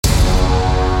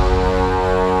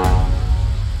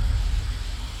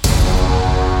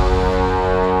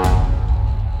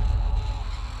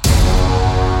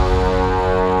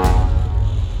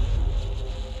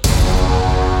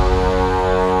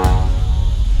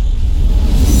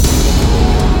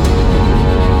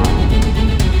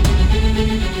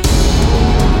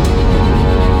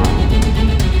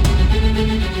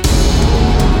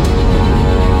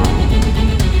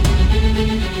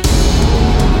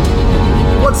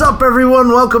What's up, everyone?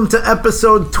 Welcome to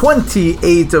episode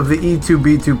 28 of the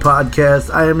E2B2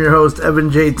 podcast. I am your host, Evan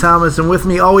J. Thomas, and with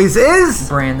me always is...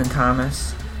 Brandon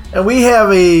Thomas. And we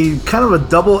have a kind of a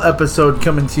double episode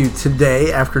coming to you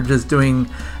today after just doing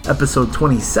episode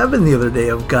 27 the other day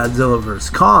of Godzilla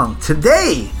vs. Kong.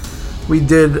 Today,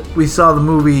 we saw the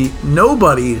movie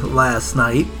Nobody last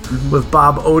night with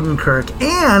Bob Odenkirk,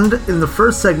 and in the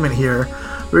first segment here,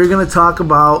 we're going to talk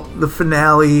about the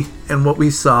finale and what we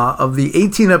saw of the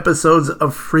 18 episodes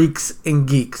of Freaks and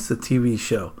Geeks, the TV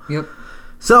show. Yep.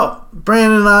 So,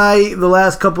 Brandon and I, the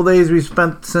last couple days we've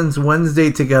spent since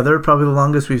Wednesday together, probably the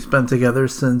longest we've spent together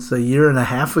since a year and a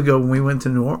half ago when we went to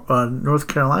North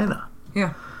Carolina.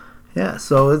 Yeah. Yeah,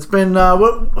 so it's been,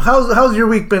 how's your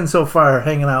week been so far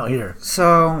hanging out here?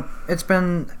 So, it's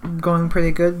been going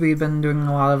pretty good. We've been doing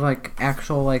a lot of,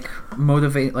 actual,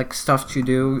 motivate, stuff to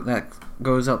do that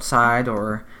goes outside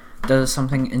or does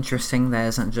something interesting that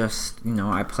isn't just,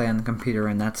 I play on the computer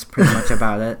and that's pretty much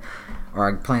about it. Or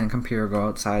I play on the computer, go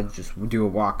outside, just do a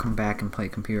walk, come back and play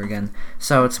computer again.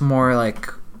 So it's more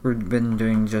like we've been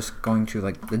doing just going to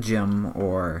the gym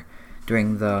or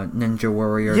doing the Ninja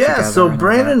Warrior together. Yeah, so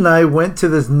Brandon and I went to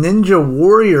this Ninja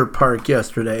Warrior park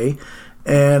yesterday.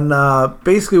 And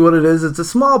basically what it is, it's a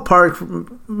small park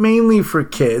mainly for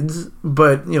kids,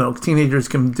 but, teenagers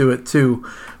can do it too,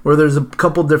 where there's a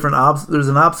couple different, there's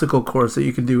an obstacle course that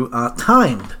you can do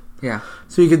timed. Yeah.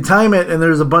 So you can time it, and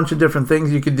there's a bunch of different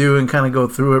things you could do and kind of go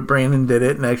through it. Brandon did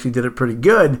it and actually did it pretty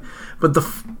good. But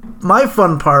my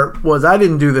fun part was I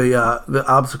didn't do the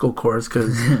obstacle course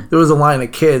because there was a line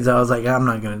of kids. I was like, I'm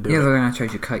not going to do it. Yeah, they're going to try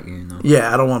to cut you,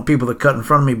 Yeah, I don't want people to cut in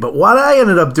front of me. But what I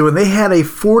ended up doing, they had a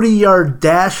 40-yard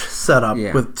dash set up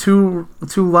with two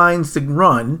lines to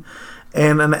run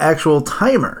and an actual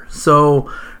timer.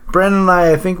 So Brandon and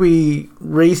I think we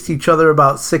raced each other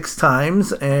about 6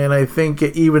 times, and I think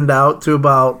it evened out to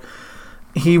about,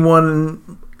 he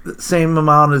won the same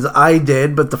amount as I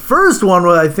did, but the first one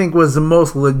I think was the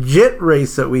most legit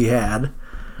race that we had,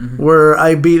 where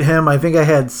I beat him. I think I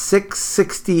had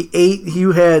 668,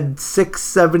 you had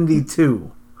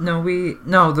 672.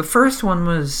 No, the first one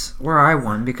was where I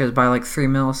won, because by 3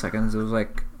 milliseconds, it was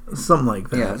something like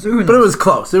that. Yeah, so but it was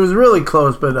close. It was really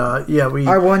close, but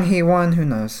I won, he won, who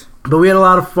knows. But we had a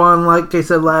lot of fun. Like I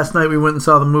said last night, we went and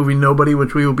saw the movie Nobody,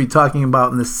 which we will be talking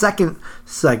about in the second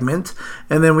segment.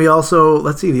 And then we also,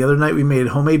 the other night we made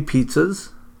homemade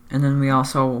pizzas. And then we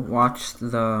also watched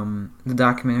the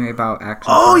documentary about Action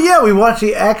Park. Park. Yeah, we watched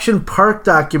the Action Park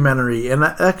documentary. And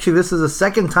actually, this is the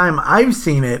second time I've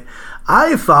seen it.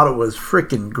 I thought it was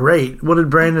freaking great. What did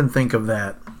Brandon think of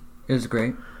that? It was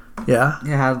great. Yeah? It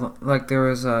had, there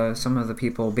was some of the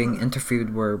people being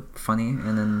interviewed were funny,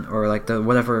 and then, or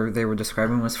whatever they were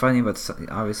describing was funny, but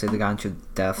obviously they got into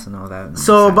deaths and all that.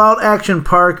 So about Action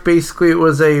Park, basically it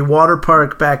was a water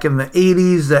park back in the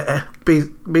 80s that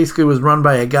basically was run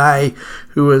by a guy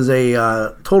who was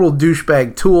a total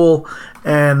douchebag tool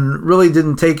and really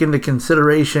didn't take into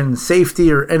consideration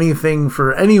safety or anything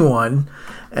for anyone.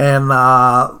 And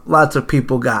lots of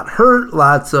people got hurt,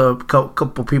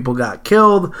 couple people got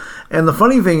killed. And the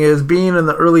funny thing is, being in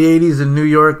the early 80s in New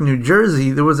York, New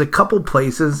Jersey, there was a couple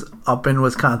places up in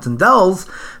Wisconsin Dells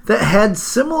that had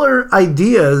similar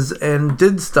ideas and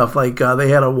did stuff like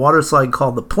they had a water slide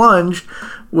called the Plunge,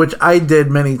 which I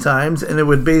did many times, and it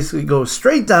would basically go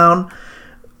straight down,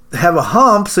 have a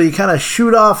hump, so you kind of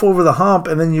shoot off over the hump,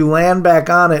 and then you land back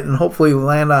on it, and hopefully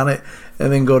land on it,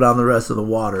 and then go down the rest of the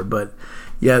water. But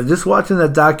yeah, just watching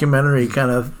that documentary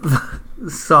kind of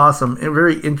saw some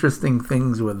very interesting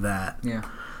things with that. Yeah.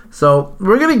 So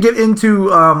we're going to get into,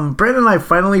 Brandon and I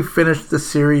finally finished the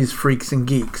series Freaks and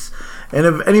Geeks. And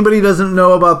if anybody doesn't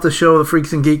know about the show, The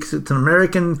Freaks and Geeks, it's an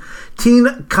American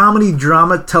teen comedy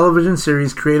drama television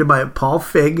series created by Paul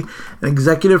Feig and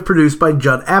executive produced by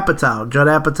Judd Apatow. Judd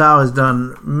Apatow has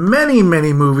done many,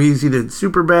 many movies. He did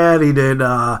Superbad. He did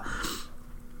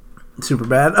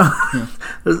Superbad. Yeah.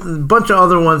 There's a bunch of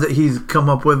other ones that he's come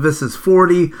up with. This is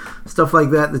 40, stuff like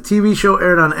that. The TV show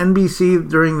aired on NBC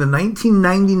during the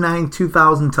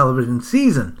 1999-2000 television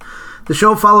season. The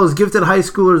show follows gifted high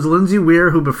schoolers Lindsay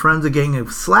Weir, who befriends a gang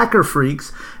of slacker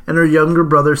freaks, and her younger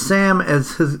brother Sam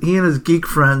as he and his geek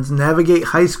friends navigate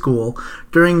high school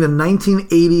during the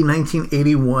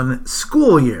 1980-1981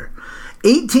 school year.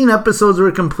 18 episodes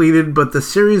were completed, but the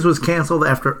series was canceled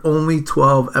after only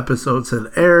 12 episodes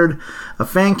had aired. A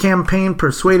fan campaign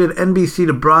persuaded NBC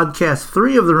to broadcast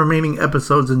 3 of the remaining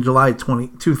episodes in July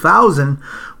 2000,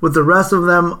 with the rest of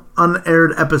them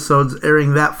unaired episodes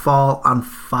airing that fall on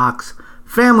Fox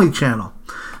Family Channel.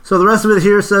 So the rest of it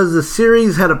here says the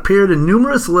series had appeared in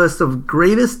numerous lists of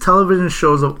greatest television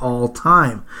shows of all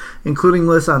time, including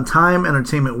lists on Time,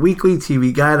 Entertainment Weekly,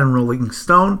 TV Guide, and Rolling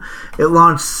Stone. It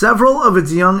launched several of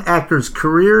its young actors'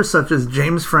 careers, such as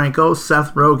James Franco,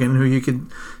 Seth Rogen, who you could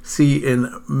see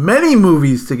in many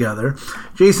movies together,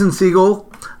 Jason Segel,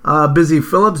 Busy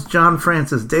Phillips, John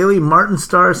Francis Daly, Martin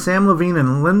Starr, Sam Levine,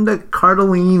 and Linda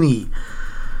Cardellini.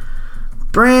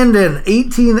 Brandon,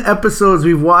 18 episodes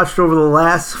we've watched over the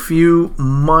last few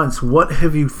months. What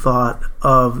have you thought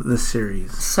of the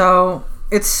series? So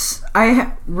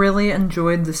I really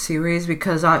enjoyed the series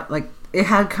because it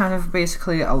had kind of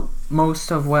basically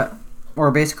most of what,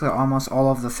 or basically almost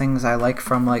all of the things I like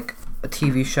from like a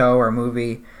TV show or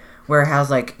movie, where it has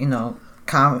like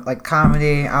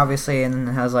comedy obviously, and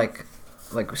it has like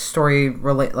story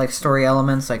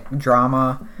elements like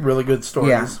drama, really good stories.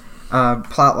 Yeah.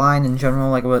 Plot line in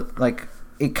general,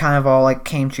 it kind of all like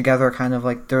came together. Kind of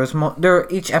like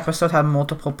each episode had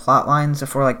multiple plot lines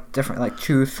for like different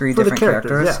 2-3 different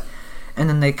characters, yeah. And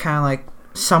then they kind of like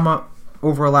somewhat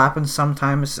overlap and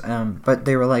sometimes, but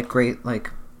they were like great like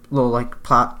little like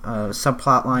plot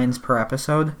subplot lines per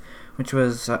episode, which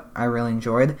was I really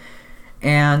enjoyed.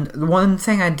 And the one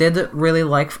thing I did really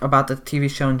like about the TV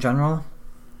show in general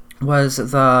was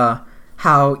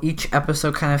how each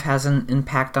episode kind of has an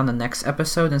impact on the next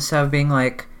episode instead of being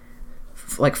like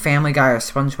Family Guy or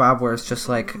SpongeBob, where it's just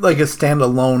like a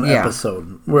standalone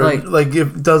episode where like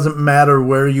it doesn't matter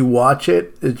where you watch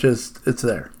it, it's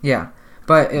there. Yeah,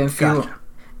 but if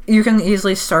you can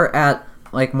easily start at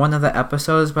like one of the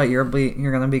episodes, but you're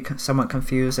gonna be somewhat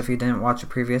confused if you didn't watch a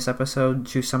previous episode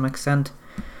to some extent.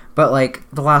 But like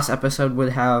the last episode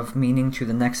would have meaning to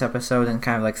the next episode, and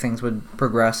kind of like things would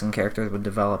progress and characters would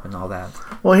develop and all that.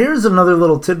 Well, here's another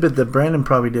little tidbit that Brandon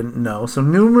probably didn't know. So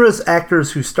numerous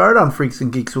actors who starred on Freaks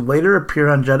and Geeks would later appear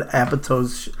on Judd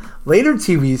Apatow's later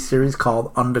TV series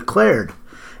called Undeclared,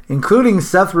 including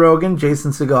Seth Rogen,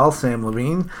 Jason Segel, Sam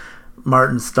Levine,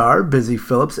 Martin Starr, Busy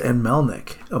Phillips, and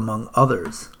Melnick, among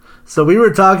others. So we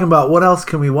were talking about what else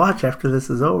can we watch after this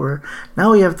is over.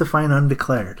 Now we have to find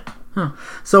Undeclared. Huh.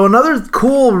 So another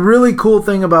really cool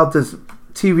thing about this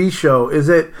TV show is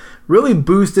it really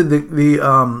boosted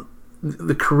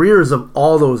the careers of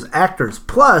all those actors.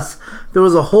 Plus, there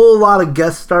was a whole lot of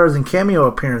guest stars and cameo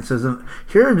appearances, and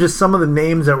here are just some of the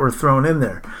names that were thrown in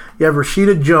there. You have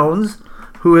Rashida Jones,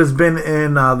 who has been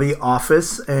in The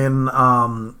Office, and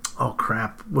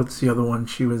what's the other one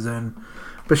she was in?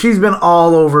 But she's been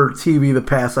all over TV the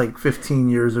past 15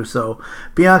 years or so.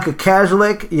 Bianca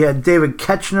Kajlik, you had David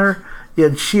Koechner, you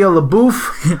had Shia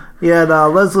LaBeouf, you had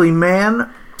Leslie Mann,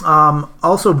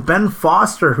 also Ben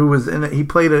Foster, who was in it. He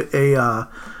played a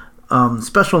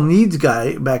special needs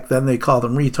guy back then. They called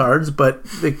them retards, but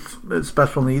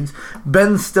special needs.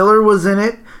 Ben Stiller was in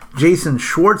it. Jason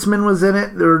Schwartzman was in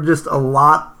it. There were just a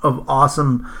lot of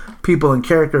awesome people and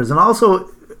characters. And also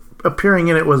appearing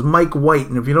in it was Mike White,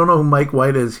 and if you don't know who Mike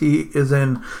White is, he is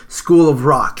in School of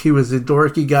Rock. He was the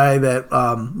dorky guy that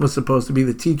was supposed to be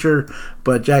the teacher,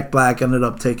 but Jack Black ended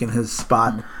up taking his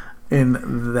spot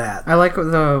in that. I like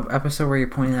the episode where you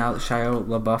pointed out Shia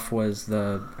LaBeouf was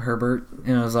the Herbert,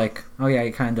 and it was like, oh yeah,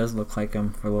 he kind of does look like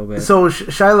him for a little bit. So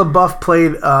Shia LaBeouf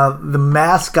played the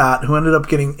mascot who ended up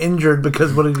getting injured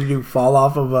because what did he do? Fall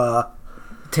off of a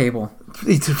table.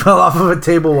 He fell off of a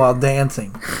table while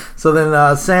dancing. So then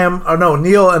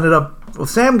Neil ended up... Well,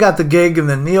 Sam got the gig, and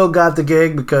then Neil got the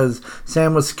gig because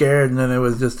Sam was scared, and then it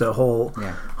was just a whole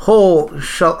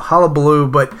hullabaloo.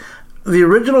 But the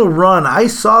original run, I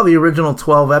saw the original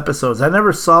 12 episodes. I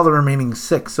never saw the remaining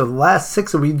 6. So the last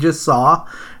 6 that we just saw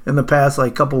in the past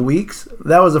couple weeks,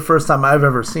 that was the first time I've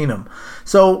ever seen them.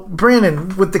 So,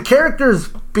 Brandon, with the characters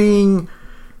being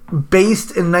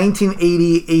based in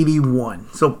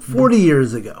 1980-81, so 40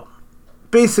 years ago.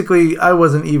 Basically, I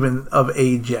wasn't even of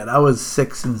age yet. I was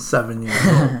 6 and 7 years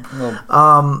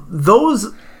old.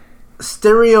 Those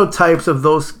stereotypes of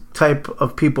those type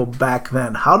of people back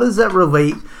then, how does that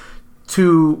relate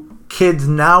to kids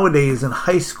nowadays in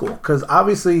high school? Because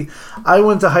obviously, I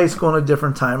went to high school in a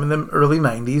different time in the early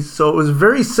 90s, so it was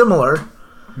very similar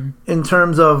in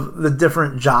terms of the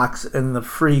different jocks and the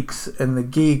freaks and the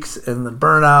geeks and the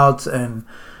burnouts and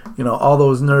all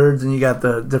those nerds, and you got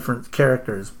the different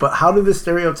characters. But how do the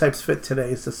stereotypes fit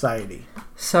today's society?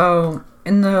 So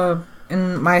in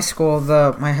my school,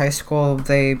 my high school,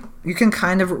 you can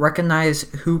kind of recognize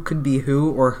who could be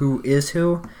who or who is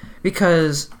who,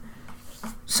 because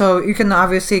so you can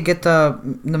obviously get the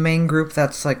main group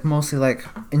that's mostly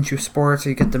into sports, or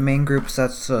you get the main groups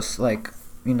that's just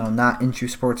not into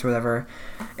sports or whatever.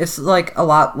 It's a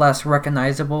lot less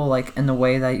recognizable in the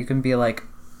way that you can be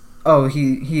oh,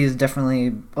 he is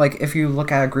definitely, like, if you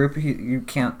look at a group, you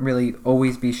can't really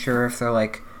always be sure if they're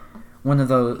like one of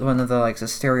the like the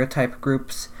stereotype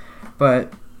groups,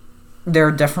 but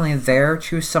they're definitely there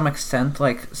to some extent.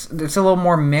 Like, it's a little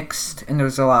more mixed, and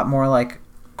there's a lot more like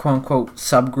quote unquote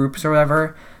subgroups or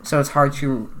whatever. So it's hard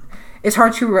to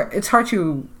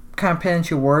kind of put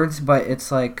into words, but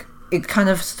it's like it kind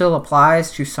of still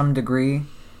applies to some degree.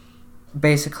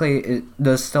 Basically, it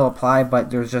does still apply,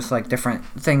 but there's just like different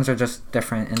things are just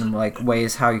different in like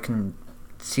ways how you can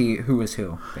see who is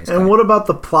who. Basically. And what about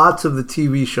the plots of the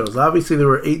TV shows? Obviously, there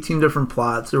were 18 different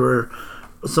plots. There were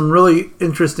some really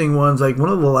interesting ones. Like, one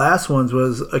of the last ones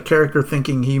was a character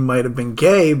thinking he might have been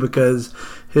gay because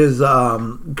his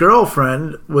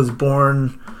girlfriend was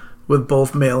born with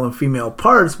both male and female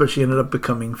parts, but she ended up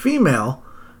becoming female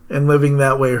and living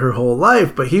that way her whole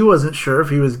life. But he wasn't sure if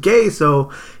he was gay,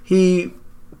 so he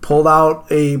pulled out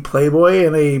a Playboy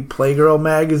and a Playgirl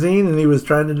magazine, and he was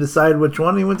trying to decide which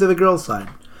one. He went to the girl's side.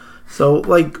 So,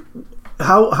 like,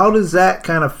 how does that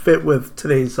kind of fit with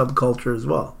today's subculture as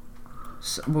well?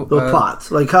 So, the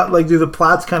plots, like, how, like, do the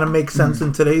plots kind of make sense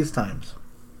in today's times?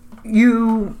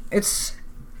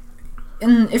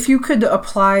 If you could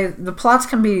apply, the plots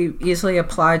can be easily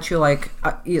applied to like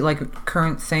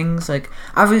current things. Like,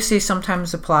 obviously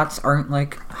sometimes the plots aren't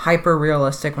like hyper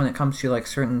realistic when it comes to like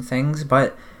certain things,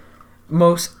 but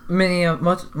most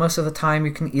of the time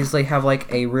you can easily have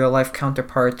like a real life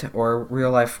counterpart or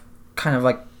real life kind of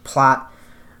like plot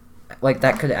like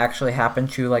that could actually happen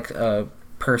to like a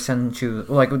person, to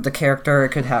like the character. It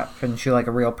could happen to like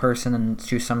a real person and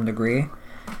to some degree.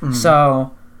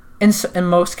 So in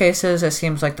most cases, it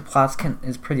seems like the plots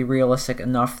is pretty realistic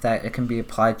enough that it can be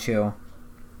applied to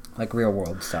like real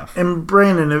world stuff. And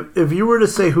Brandon, if you were to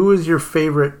say who is your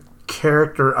favorite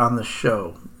character on the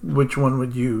show, which one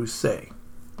would you say?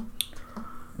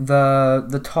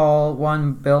 The tall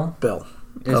one, Bill. Bill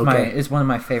is one of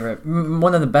my favorite,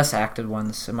 one of the best acted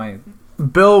ones in my.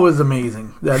 Bill was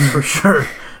amazing, that's for sure.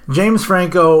 James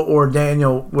Franco or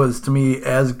Daniel was to me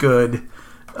as good,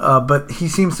 but he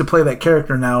seems to play that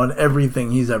character now in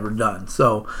everything he's ever done.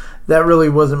 So that really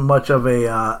wasn't much of a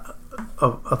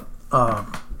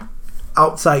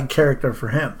outside character for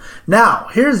him. Now,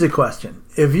 here's the question: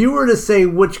 if you were to say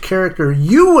which character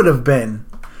you would have been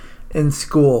in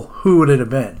school, who would it have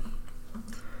been?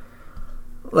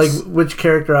 Like, which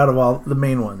character out of all the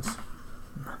main ones?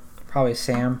 Probably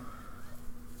Sam.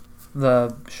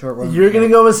 The short one. You're going to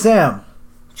go with Sam?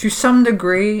 To some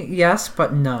degree, yes,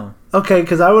 but no. Okay,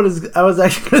 because I was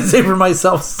actually going to say for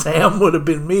myself, Sam would have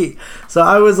been me. So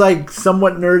I was like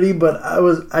somewhat nerdy, but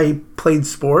I played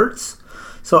sports.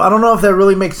 So I don't know if that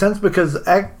really makes sense, because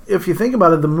if you think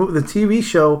about it, the TV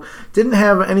show didn't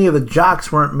have any of the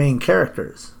jocks weren't main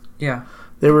characters. Yeah.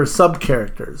 They were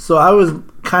sub-characters. So I was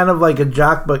kind of like a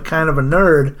jock, but kind of a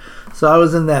nerd. So I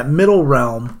was in that middle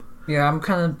realm. Yeah, I'm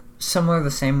kind of similar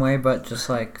the same way, but just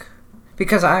like...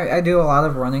 Because I do a lot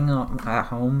of running at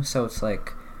home, so it's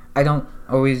like... I don't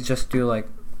always just do like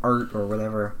art or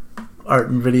whatever. Art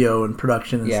and video and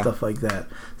production and stuff like that.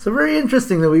 So very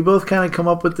interesting that we both kind of come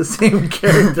up with the same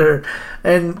character.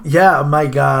 And yeah, my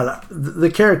God, the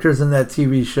characters in that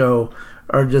TV show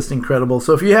are just incredible.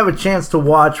 So if you have a chance to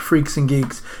watch Freaks and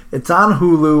Geeks, it's on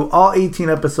Hulu, all 18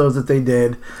 episodes that they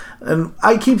did. And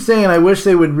I keep saying I wish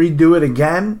they would redo it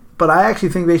again, but I actually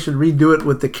think they should redo it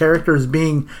with the characters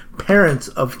being parents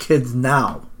of kids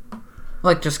now.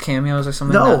 Like just cameos or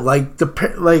something? No, like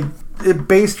it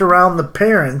based around the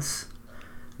parents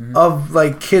of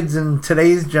like kids in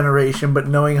today's generation, but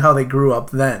knowing how they grew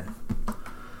up then.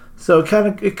 So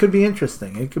it could be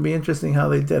interesting. It could be interesting how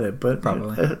they did it, but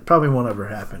it probably won't ever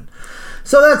happen.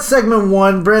 So that's segment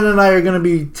one. Brandon and I are going to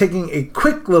be taking a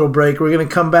quick little break. We're going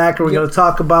to come back and we're going to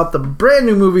talk about the brand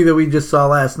new movie that we just saw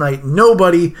last night,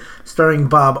 Nobody, starring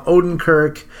Bob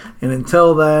Odenkirk. And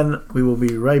until then, we will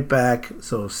be right back,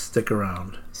 so stick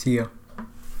around. See ya.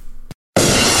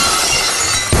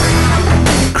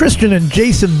 Christian and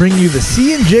Jason bring you the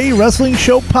C&J Wrestling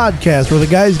Show podcast, where the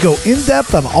guys go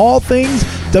in-depth on all things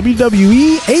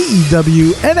WWE,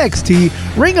 AEW,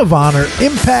 NXT, Ring of Honor,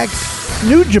 Impact,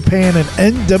 New Japan,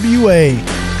 and NWA.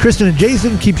 Christian and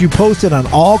Jason keep you posted on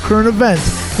all current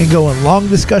events and go in long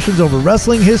discussions over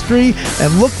wrestling history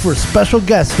and look for special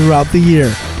guests throughout the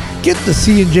year. Get the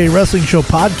C&J Wrestling Show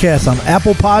podcast on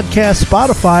Apple Podcasts,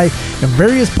 Spotify, and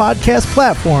various podcast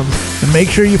platforms. And make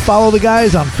sure you follow the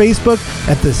guys on Facebook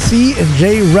at the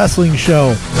C&J Wrestling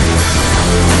Show.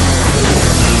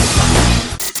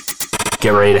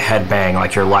 Get ready to headbang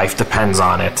like your life depends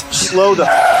on it. Slow the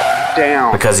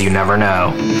down. Because you never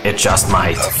know. It just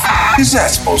might. What is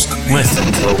that supposed to mean? Listen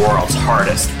to the world's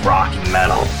hardest rock and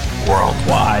metal.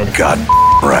 worldwide. God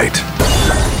right.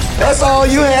 That's all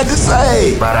you had to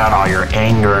say. Let out all your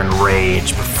anger and rage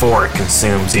before it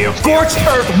consumes you. Scorched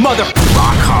earth, mother.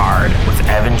 Rock Hard with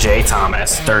Evan J.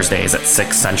 Thomas. Thursdays at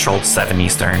 6 Central, 7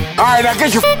 Eastern. All right, now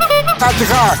get your out the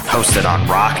car. Hosted on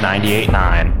Rock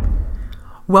 98.9.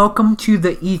 Welcome to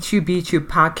the E2B2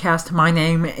 podcast. My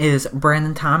name is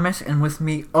Brandon Thomas, and with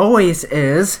me always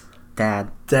is Dad.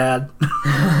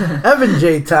 Evan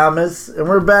J. Thomas, and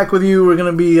we're back with you. We're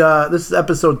going to be, this is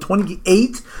episode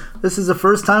 28. This is the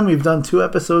first time we've done 2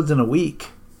 episodes in a week.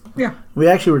 Yeah. We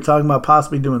actually were talking about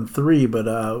possibly doing 3, but,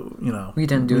 we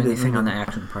didn't do anything on the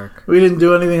action park. We didn't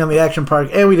do anything on the action park,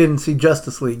 and we didn't see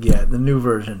Justice League yet, the new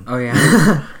version. Oh,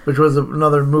 yeah. Which was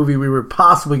another movie we were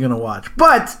possibly going to watch.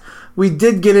 But we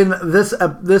did get in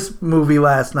this movie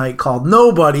last night called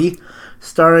Nobody,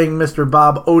 starring Mr.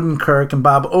 Bob Odenkirk. And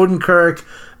Bob Odenkirk,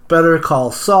 Better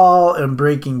Call Saul, and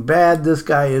Breaking Bad. This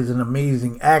guy is an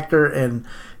amazing actor, and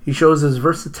he shows his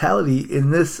versatility in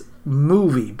this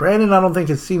movie. Brandon, I don't think,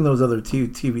 has seen those other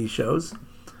TV shows.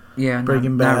 Yeah,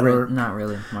 Breaking Bad. Not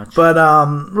really much. But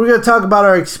we're going to talk about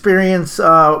our experience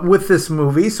with this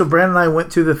movie. So Brandon and I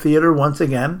went to the theater once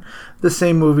again, the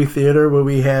same movie theater where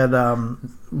we had a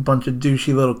bunch of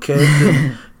douchey little kids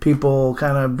and people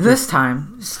kind of... This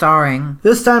time starring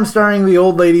the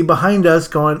old lady behind us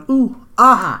going, ooh,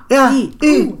 talking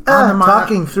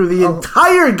through the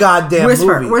entire goddamn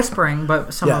movie. Whispering,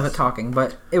 but some of it talking.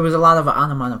 But it was a lot of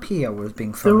onomatopoeia was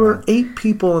being thrown. There were 8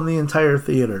 people in the entire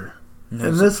theater.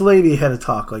 And this lady had to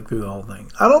talk like through the whole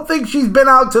thing. I don't think she's been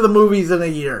out to the movies in a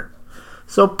year.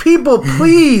 So people,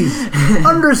 please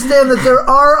understand that there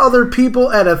are other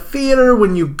people at a theater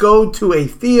when you go to a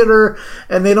theater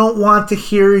and they don't want to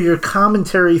hear your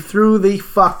commentary through the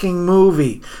fucking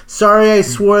movie. Sorry I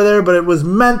swore there, but it was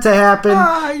meant to happen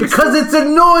because it's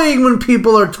annoying when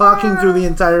people are talking through the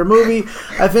entire movie.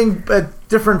 I think at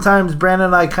different times, Brandon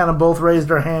and I kind of both raised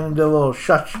our hand and did a little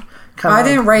shush. I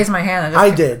didn't raise my hand. I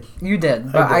did. You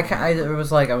did, but it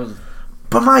was like I was...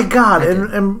 But my God,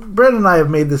 and Brett and I have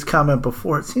made this comment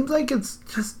before. It seems like it's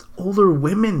just older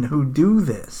women who do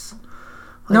this.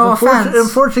 Like, no offense.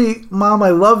 Unfortunately, Mom, I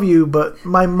love you, but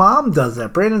my mom does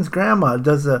that. Brandon's grandma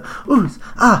does the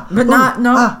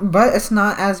but it's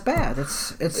not as bad.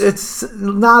 It's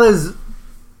not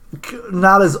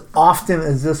as often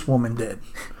as this woman did.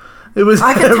 It was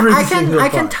I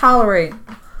can tolerate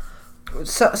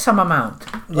some amount,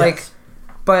 yes.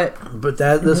 But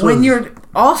when you're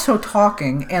also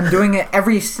talking and doing it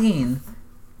every scene,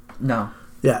 no.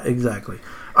 Yeah, exactly.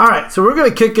 All right, so we're going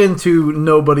to kick into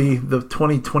Nobody, the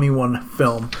 2021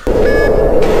 film.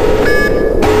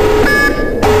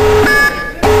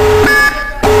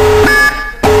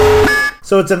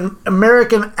 So it's an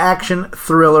American action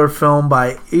thriller film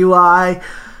by Ilya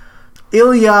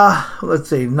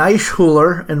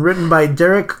Neishuller and written by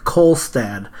Derek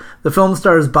Kolstad. The film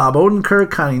stars Bob Odenkirk,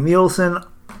 Connie Nielsen,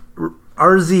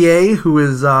 RZA, who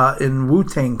is in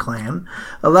Wu-Tang Clan,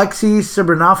 Alexei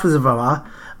Sirbanov,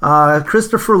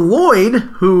 Christopher Lloyd,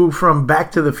 who from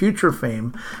Back to the Future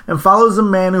fame, and follows a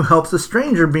man who helps a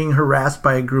stranger being harassed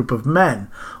by a group of men,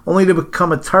 only to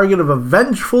become a target of a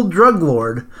vengeful drug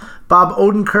lord. Bob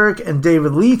Odenkirk and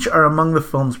David Leitch are among the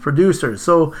film's producers.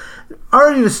 So,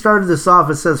 already to start this off,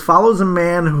 it says, follows a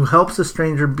man who helps a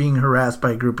stranger being harassed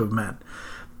by a group of men.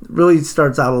 It really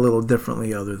starts out a little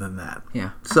differently other than that.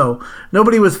 Yeah. So,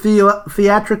 Nobody was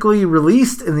theatrically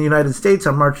released in the United States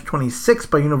on March 26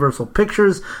 by Universal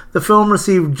Pictures. The film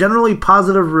received generally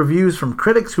positive reviews from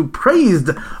critics who praised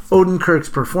Odenkirk's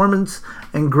performance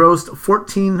and grossed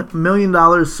 $14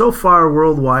 million so far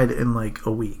worldwide in like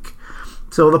a week.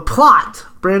 So the plot.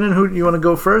 Brandon, who you want to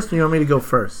go first or you want me to go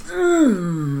first?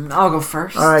 I'll go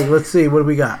first. All right, let's see. What do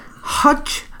we got?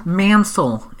 Hutch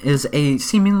Mansell is a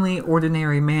seemingly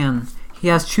ordinary man. He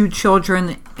has 2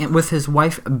 children with his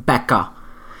wife, Becca.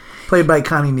 Played by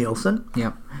Connie Nielsen.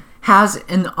 Yep. Has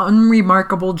an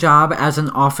unremarkable job as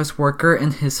an office worker,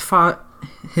 and his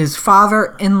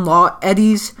father-in-law,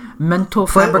 Eddie's mental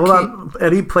fabrication...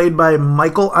 Eddie, played by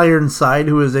Michael Ironside,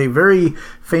 who is a very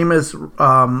famous,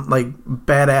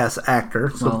 badass actor.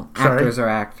 So, actors are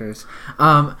actors.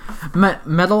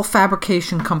 Metal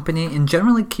fabrication company, and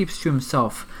generally keeps to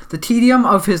himself. The tedium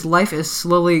of his life is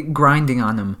slowly grinding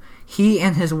on him. He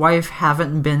and his wife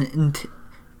haven't been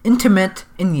intimate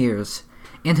in years,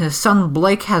 and his son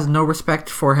Blake has no respect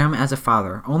for him as a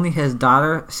father. Only his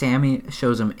daughter Sammy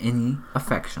shows him any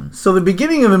affection. So the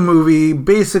beginning of the movie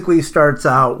basically starts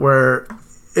out where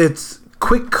it's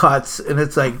quick cuts, and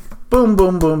it's like boom,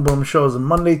 boom, boom, boom, shows him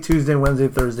Monday, Tuesday, Wednesday,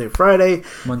 Thursday, Friday.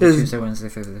 Tuesday, Wednesday,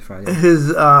 Thursday, Friday.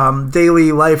 His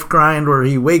daily life grind where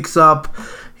he wakes up,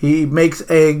 He makes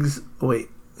eggs. Wait,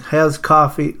 has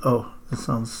coffee. Oh, this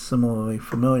sounds similarly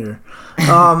familiar.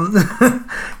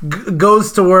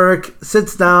 Goes to work,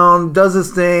 sits down, does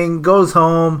his thing, goes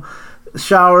home,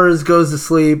 showers, goes to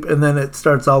sleep, and then it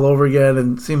starts all over again.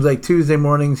 And it seems like Tuesday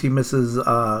mornings he misses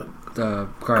The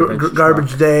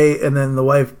garbage day, and then the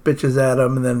wife bitches at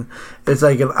him, and then it's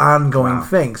like an ongoing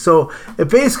thing. So it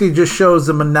basically just shows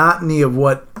the monotony of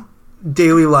what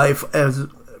daily life, as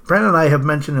Brandon and I have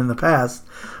mentioned in the past,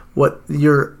 what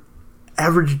your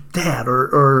average dad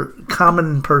or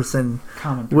common person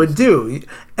would do.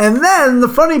 And then the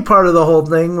funny part of the whole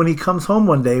thing, when he comes home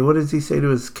one day, what does he say to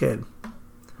his kid?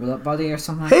 What up, buddy, or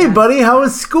something like Hey, that? buddy, how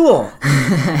was school?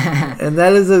 And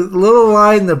that is a little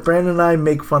line that Brandon and I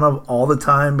make fun of all the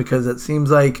time, because it seems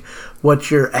like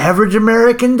what your average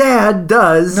American dad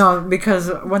does. No, because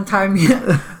one time you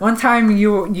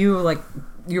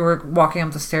were walking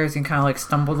up the stairs and kind of like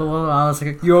stumbled a little. I was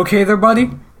like, "You okay there,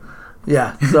 buddy?"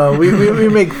 Yeah, so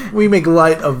we make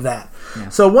light of that. Yeah.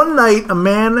 So one night, a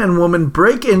man and woman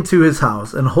break into his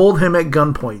house and hold him at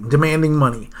gunpoint, demanding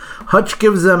money. Hutch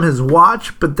gives them his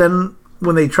watch, but then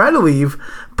when they try to leave,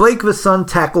 Blake the son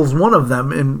tackles one of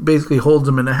them and basically holds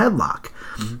him in a headlock.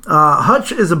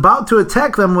 Hutch is about to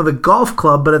attack them with a golf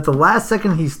club, but at the last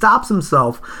second he stops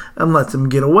himself and lets him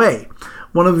get away.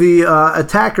 One of the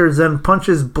attackers then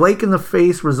punches Blake in the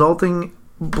face, resulting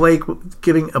Blake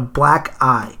getting a black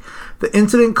eye. The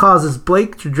incident causes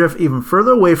Blake to drift even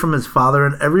further away from his father,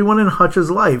 and everyone in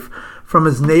Hutch's life, from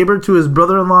his neighbor to his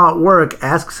brother-in-law at work,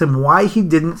 asks him why he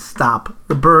didn't stop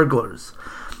the burglars.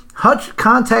 Hutch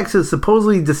contacts his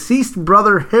supposedly deceased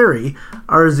brother Harry,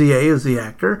 RZA is the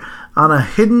actor, on a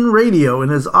hidden radio in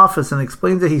his office and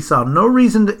explains that he saw no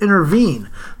reason to intervene.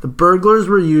 The burglars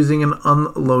were using an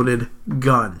unloaded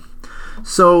gun.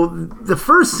 So the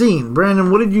first scene,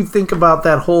 Brandon, what did you think about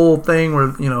that whole thing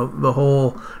where, you know, the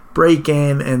whole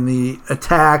break-in and the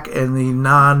attack and the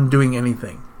non-doing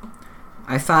anything?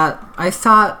 I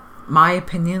thought my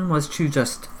opinion was to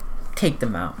just take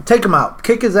them out. Take him out.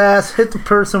 Kick his ass, hit the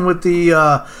person with the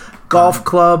golf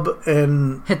club,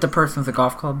 and... Hit the person with the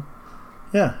golf club?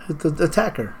 Yeah, hit the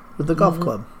attacker with the golf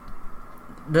club.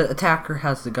 The attacker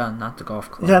has the gun, not the golf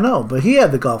club. Yeah, no, but he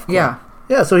had the golf club. Yeah.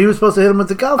 Yeah, so he was supposed to hit him with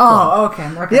the golf club. Oh,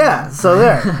 okay. Yeah, so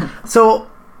there.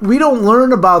 So we don't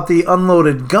learn about the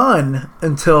unloaded gun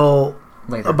until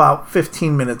later. About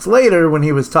 15 minutes later, when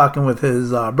he was talking with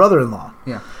his brother-in-law.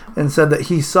 Yeah. And said that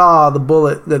he saw the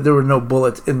bullet, that there were no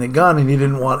bullets in the gun, and he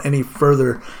didn't want any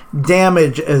further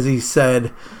damage, as he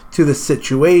said, to the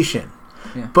situation.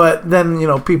 Yeah. But then, you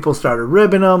know, people started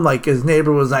ribbing him. Like, his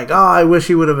neighbor was like, "Oh, I wish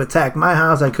he would have attacked my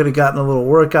house. I could have gotten a little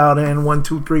workout in. 1,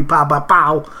 2, 3, pow, pow,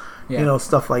 pow." Yeah. You know,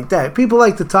 stuff like that. People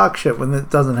like to talk shit when it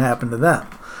doesn't happen to them.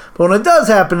 But when it does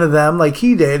happen to them, like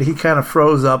he did, he kind of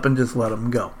froze up and just let him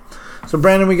go. So,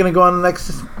 Brandon, we going to go on to the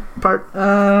next part?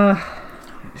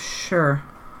 Sure.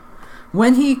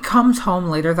 When he comes home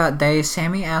later that day,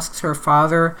 Sammy asks her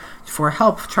father for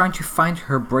help trying to find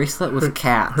her bracelet with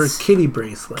cats. Her kitty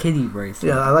bracelet. Kitty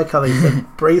bracelet. Yeah, I like how they said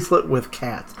bracelet with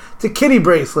cats. It's a kitty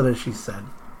bracelet, as she said.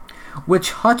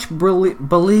 Which Hutch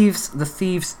believes the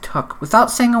thieves took. Without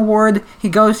saying a word, he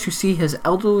goes to see his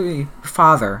elderly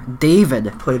father,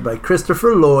 David, played by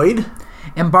Christopher Lloyd,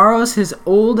 and borrows his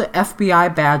old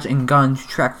FBI badge and gun to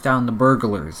track down the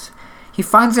burglars. He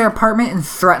finds their apartment and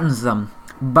threatens them.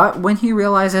 But when he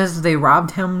realizes they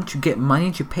robbed him to get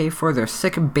money to pay for their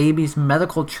sick baby's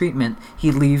medical treatment,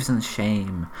 he leaves in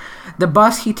shame. The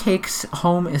bus he takes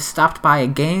home is stopped by a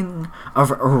gang of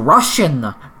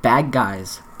Russian bad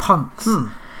guys, punks.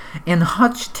 And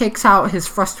Hutch takes out his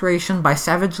frustration by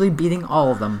savagely beating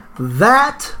all of them.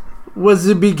 That was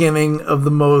the beginning of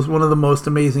one of the most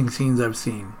amazing scenes I've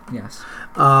seen. Yes.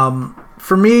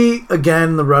 For me,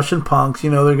 again, the Russian punks, you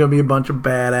know, they're going to be a bunch of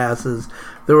badasses.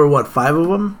 There were, 5 of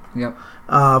them? Yep.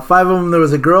 5 of them. There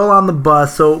was a girl on the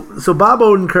bus. So Bob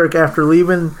Odenkirk, after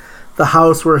leaving the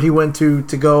house where he went to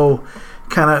go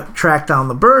kind of track down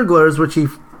the burglars, which he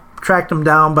tracked them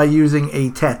down by using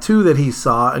a tattoo that he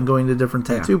saw and going to different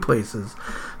tattoo places.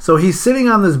 So he's sitting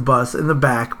on this bus in the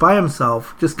back by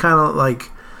himself, just kind of like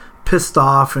pissed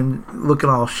off and looking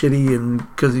all shitty, and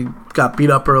because he got beat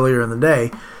up earlier in the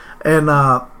day. And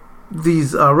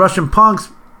these Russian punks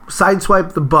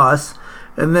sideswipe the bus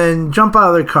and then jump out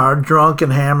of their car, drunk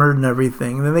and hammered and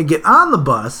everything. And then they get on the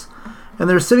bus, and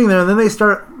they're sitting there, and then they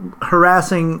start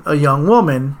harassing a young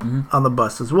woman on the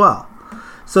bus as well.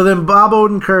 So then Bob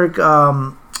Odenkirk,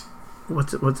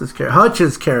 what's his character?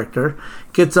 Hutch's character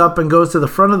gets up and goes to the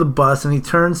front of the bus, and he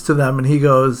turns to them, and he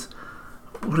goes,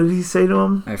 what did he say to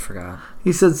him? I forgot.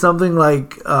 He said something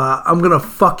like, I'm going to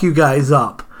fuck you guys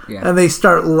up. Yeah. And they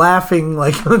start laughing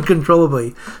like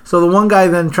uncontrollably. So the one guy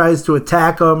then tries to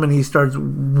attack them, and he starts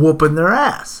whooping their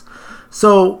ass.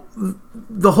 So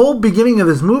the whole beginning of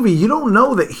this movie, you don't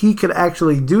know that he could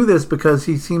actually do this because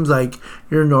he seems like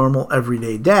your normal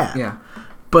everyday dad. Yeah.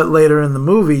 But later in the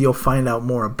movie, you'll find out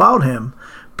more about him.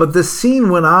 But the scene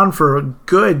went on for a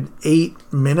good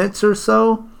 8 minutes or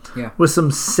so. Yeah. With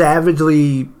some savage like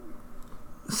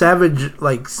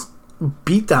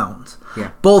beatdowns.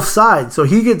 Yeah. Both sides. So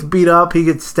he gets beat up, he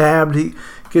gets stabbed, he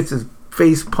gets his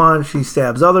face punched, he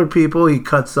stabs other people, he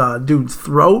cuts dude's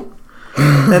throat.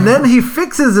 And then he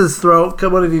fixes his throat.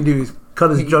 What did he do? He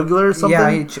cut his jugular or something? Yeah,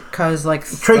 he cut his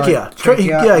trachea. He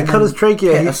cut his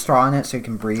trachea. He put a straw in it so he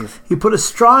can breathe. He put a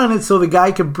straw in it so the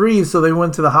guy could breathe. So they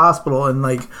went to the hospital, and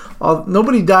like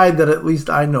nobody died that at least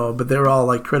I know, but they were all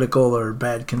like critical or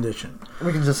bad condition.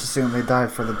 We can just assume they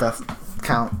died for the death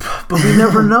count. But we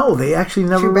never know. They actually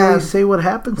never really say what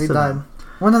happens to them.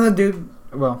 One other dude.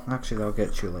 Well, actually, they'll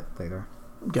get to later.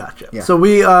 Gotcha. Yeah. So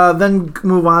we then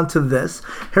move on to this.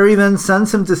 Harry then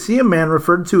sends him to see a man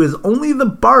referred to as only the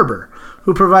barber,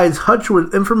 who provides Hutch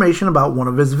with information about one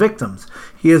of his victims.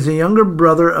 He is a younger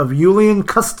brother of Yulian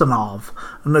Kustanov,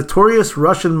 a notorious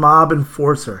Russian mob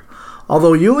enforcer.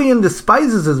 Although Yulian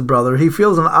despises his brother, he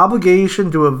feels an obligation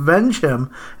to avenge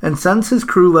him and sends his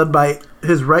crew led by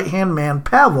his right-hand man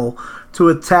Pavel to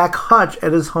attack Hutch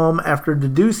at his home after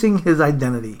deducing his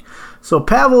identity. So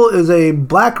Pavel is a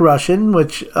black Russian,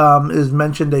 which is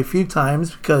mentioned a few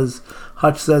times because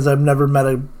Hutch says, I've never met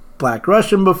a black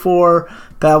Russian before.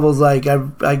 Pavel's like,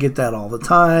 I get that all the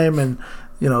time. And,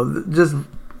 just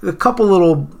a couple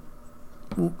little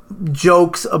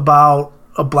jokes about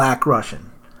a black Russian.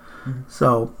 Mm-hmm.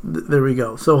 So there we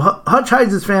go. So Hutch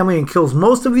hides his family and kills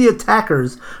most of the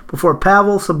attackers before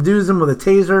Pavel subdues him with a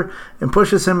taser and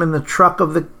pushes him in the trunk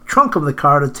of the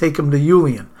car to take him to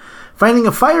Yulian. Finding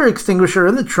a fire extinguisher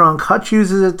in the trunk, Hutch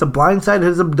uses it to blindside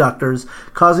his abductors,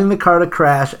 causing the car to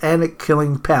crash and it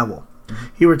killing Pavel. Mm-hmm.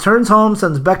 He returns home,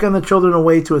 sends Becca and the children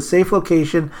away to a safe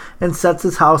location, and sets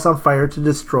his house on fire to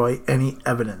destroy any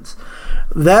evidence.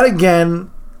 That, again,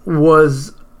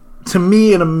 was, to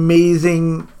me, an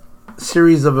amazing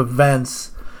series of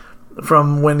events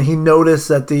from when he noticed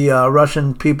that the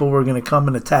Russian people were going to come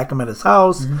and attack him at his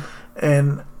house,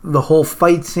 and the whole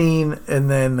fight scene,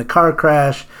 and then the car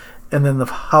crash, and then the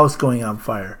house going on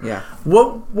fire. Yeah.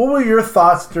 What were your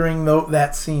thoughts during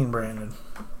that scene, Brandon?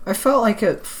 I felt like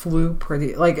it flew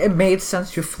pretty... Like, it made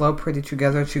sense to flow pretty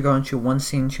together to go into one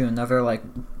scene to another like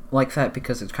that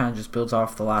because it kind of just builds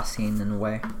off the last scene in a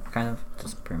way. Kind of.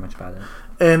 Just pretty much about it.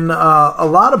 And a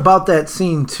lot about that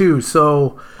scene, too.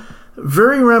 So,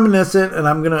 very reminiscent, and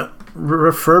I'm going to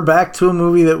refer back to a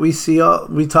movie that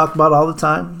we talk about all the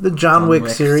time, the John Wick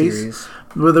series.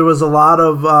 Where there was a lot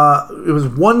of it was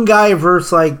one guy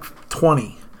versus like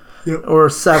 20 or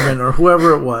 7 or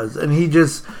whoever it was, and he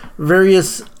just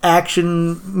various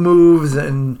action moves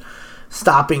and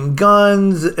stopping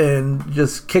guns and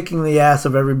just kicking the ass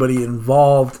of everybody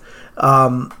involved.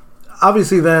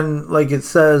 Obviously then, like it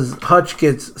says, Hutch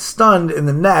gets stunned in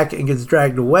the neck and gets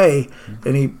dragged away,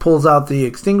 and he pulls out the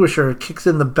extinguisher, kicks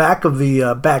in the back of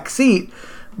the back seat,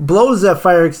 blows that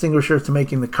fire extinguisher to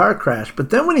making the car crash. But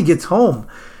then when he gets home,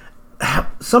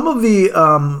 some of the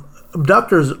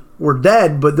abductors were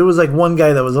dead, but there was like one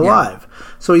guy that was alive. Yeah.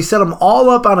 So he set them all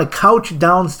up on a couch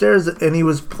downstairs, and he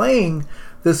was playing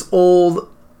this old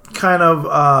kind of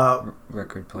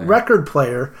record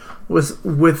player with,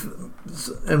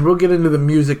 and we'll get into the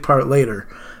music part later,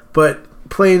 but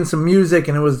playing some music,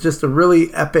 and it was just a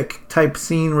really epic type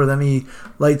scene where then he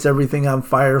lights everything on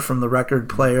fire from the record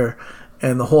player.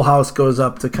 And the whole house goes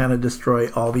up to kind of destroy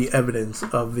all the evidence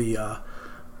of the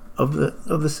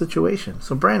situation.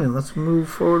 So, Brandon, let's move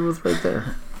forward with right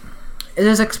there. It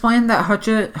is explained that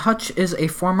Hutch is a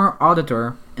former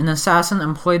auditor, an assassin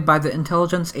employed by the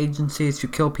intelligence agencies to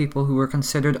kill people who were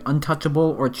considered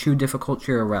untouchable or too difficult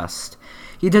to arrest.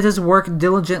 He did his work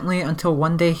diligently until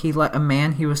one day he let a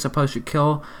man he was supposed to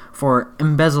kill for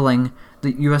embezzling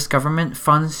the U.S. government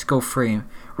funds go free.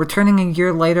 Returning a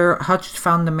year later, Hutch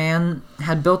found the man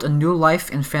had built a new life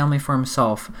and family for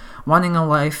himself, wanting a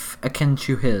life akin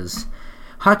to his.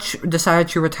 Hutch decided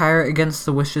to retire against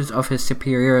the wishes of his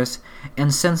superiors,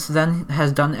 and since then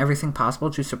has done everything possible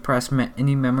to suppress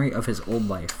any memory of his old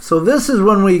life. So this is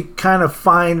when we kind of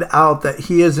find out that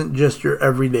he isn't just your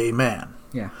everyday man.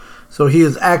 Yeah. So he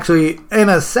is actually an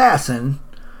assassin,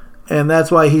 and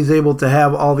that's why he's able to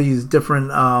have all these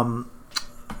different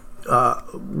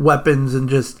weapons and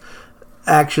just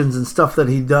actions and stuff that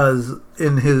he does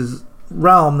in his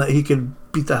realm that he could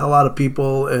beat the hell out of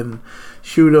people and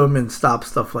shoot them and stop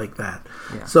stuff like that.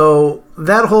 Yeah. So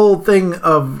that whole thing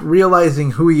of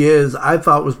realizing who he is, I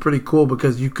thought was pretty cool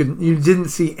because you didn't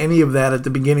see any of that at the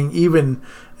beginning, even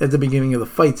at the beginning of the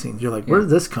fight scenes. You're like, where did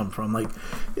this come from? Like,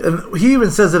 and he even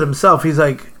says it himself. He's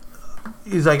like,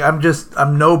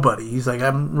 I'm nobody. He's like,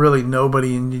 I'm really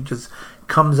nobody, and he just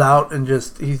comes out and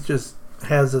he just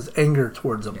has this anger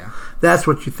towards him. Yeah. That's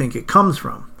what you think it comes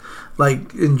from.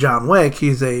 Like in John Wick,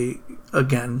 he's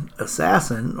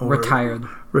assassin or Retired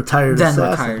then assassin.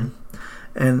 Retired.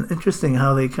 And interesting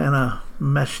how they kind of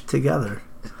mesh together.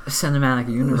 Cinematic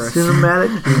universe.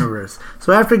 Cinematic universe.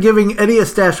 So after giving Eddie a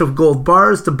stash of gold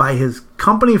bars to buy his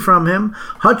company from him,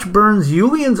 Hutch burns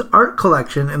Julian's art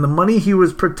collection and the money he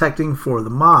was protecting for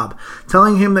the mob,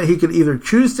 telling him that he could either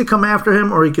choose to come after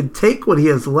him or he could take what he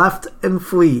has left and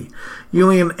flee.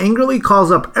 Julian angrily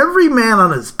calls up every man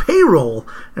on his payroll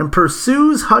and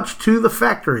pursues Hutch to the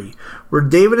factory, where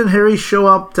David and Harry show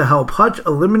up to help Hutch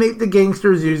eliminate the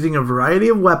gangsters using a variety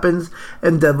of weapons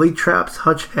and deadly traps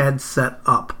Hutch had set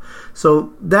up.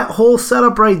 So that whole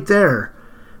setup right there.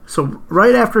 So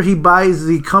right after he buys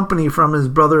the company from his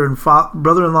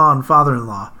brother-in-law and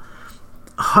father-in-law,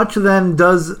 Hutch then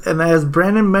does, and as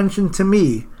Brandon mentioned to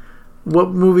me, what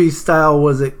movie style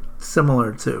was it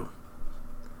similar to?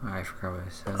 I forgot what I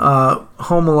said.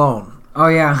 Home Alone. Oh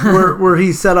yeah. where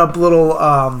he set up little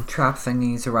trap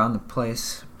thingies around the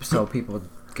place so people would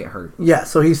get hurt. Yeah,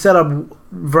 so he set up a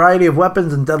variety of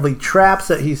weapons and deadly traps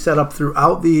that he set up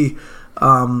throughout the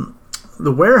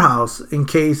warehouse in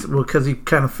case, because he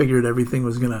kind of figured everything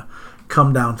was going to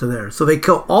come down to there. So they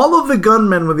kill all of the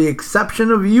gunmen with the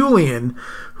exception of Julian,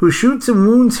 who shoots and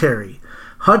wounds Harry.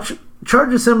 Hutch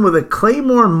charges him with a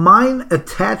claymore mine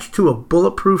attached to a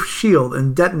bulletproof shield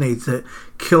and detonates it,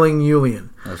 killing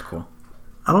Julian. That's cool.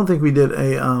 I don't think we did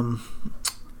a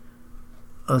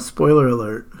spoiler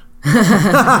alert.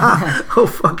 Oh,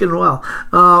 fucking well.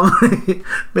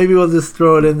 Maybe we'll just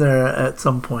throw it in there at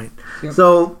some point. Yep.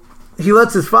 So he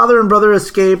lets his father and brother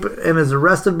escape and is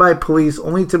arrested by police,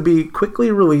 only to be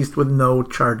quickly released with no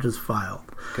charges filed.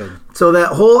 Good. So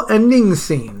that whole ending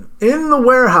scene in the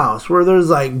warehouse where there's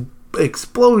like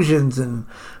explosions and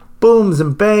booms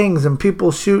and bangs and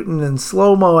people shooting and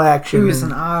slow-mo action. Oohs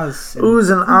and ahs. And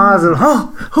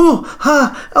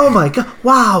oh my god,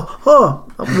 wow. Oh.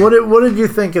 What did you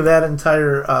think of that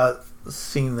entire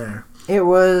scene there? It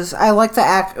was, I like the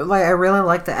I really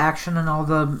like the action and all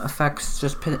the effects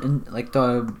just put in, like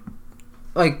the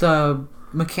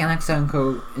mechanics that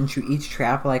go into each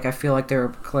trap. Like, I feel like they were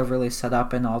cleverly set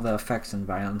up and all the effects and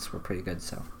violence were pretty good,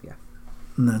 so yeah.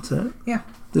 And that's it? Yeah.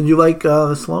 Did you like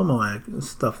the slow-mo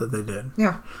stuff that they did?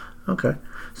 Yeah. Okay.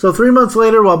 So 3 months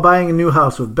later, while buying a new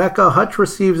house with Becca, Hutch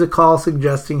receives a call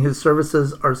suggesting his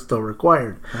services are still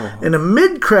required. Oh. In a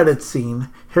mid-credits scene,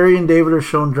 Harry and David are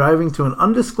shown driving to an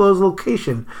undisclosed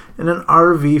location in an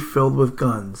RV filled with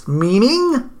guns.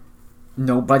 Meaning?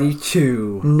 Nobody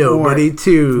to. Nobody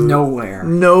to. Nowhere.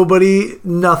 Nobody,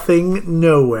 nothing,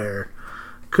 nowhere.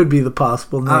 Could be the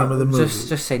possible name of the movie.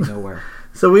 Just say nowhere.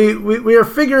 So we are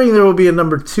figuring there will be a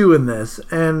number 2 in this,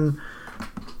 and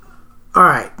all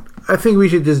right, I think we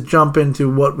should just jump into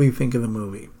what we think of the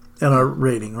movie and our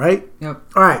rating, right? Yep.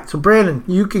 All right, so Brandon,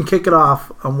 you can kick it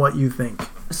off on what you think.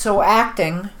 So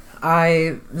acting,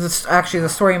 the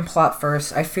story and plot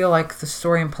first. I feel like the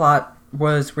story and plot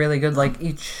was really good. Like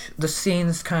the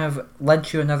scenes kind of led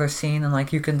to another scene, and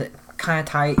like you can kind of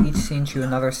tie each scene to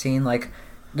another scene. Like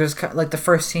there's like the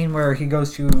first scene where he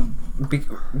goes to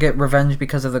get revenge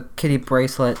because of the kitty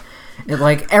bracelet. It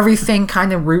like everything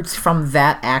kind of roots from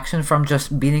that action, from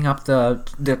just beating up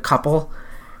the couple,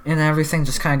 and everything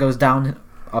just kind of goes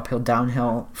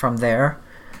downhill from there.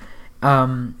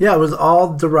 Yeah, it was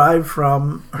all derived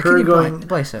from her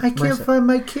going, I can't find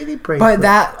my kitty bracelet. But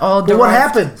that all derived... But what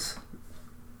happens?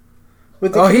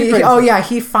 With the kitty bracelet?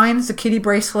 He finds the kitty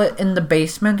bracelet in the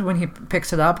basement when he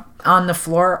picks it up on the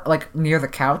floor, like near the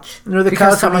couch. Near the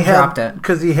because couch, someone dropped it.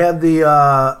 Because he had the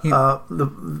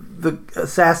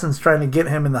assassins trying to get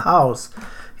him in the house.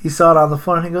 He saw it on the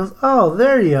floor and he goes, "Oh,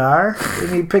 there you are!"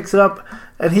 And he picks it up,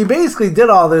 and he basically did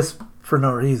all this for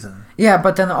no reason. Yeah,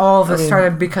 but then all of this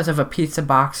started because of a pizza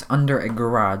box under a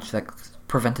garage that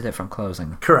prevented it from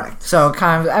closing. Correct. So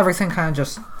kind of everything kind of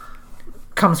just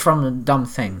comes from a dumb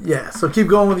thing. Yeah, so keep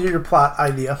going with your plot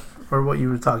idea, or what you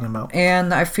were talking about.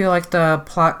 And I feel like the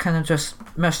plot kind of just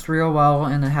meshed real well,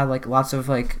 and it had like lots of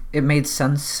like, it made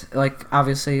sense. Like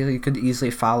obviously you could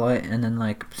easily follow it, and then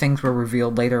like things were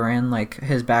revealed later in, like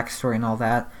his backstory and all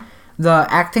that. The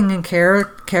acting and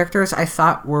characters I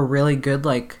thought were really good.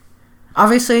 Like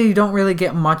Obviously, you don't really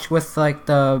get much with like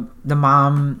the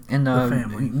mom and The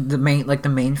family. the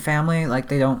main family. Like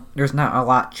they don't. There's not a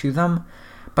lot to them,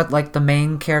 but like the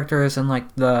main characters and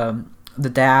like the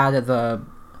dad, the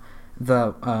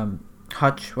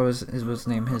Hutch. What was his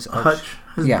name? His Hutch,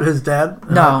 his yeah. dad.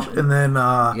 No. Hutch, and then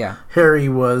Yeah. Harry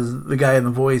was the guy in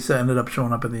the voice that ended up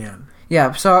showing up in the end.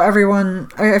 Yeah. So everyone,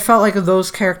 I felt like those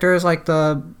characters, like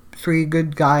the three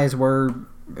good guys, were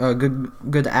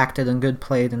good acted and good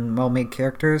played and well made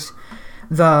characters.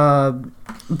 The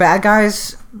bad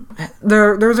guys,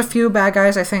 there was a few bad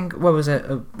guys. I think what was it?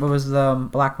 What was the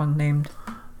black one named?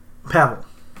 Pavel.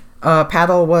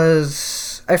 Paddle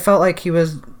was. I felt like he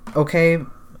was okay,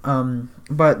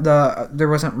 but there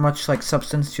wasn't much like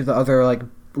substance to the other like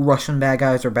Russian bad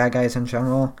guys or bad guys in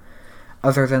general,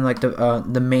 other than like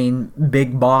the main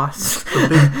big boss.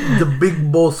 The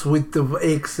big boss with the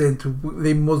accent.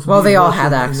 They must. Well, be they all Russian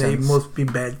had and accents. They must be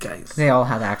bad guys. They all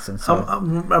had accents. So. I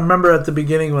remember at the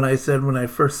beginning when I said when I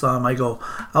first saw him, I go,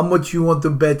 "How much you want to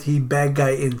bet he bad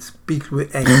guy and speaks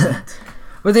with accent?"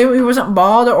 But he wasn't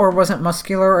bald or wasn't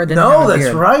muscular or didn't have No, a that's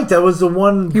beard. right. That was the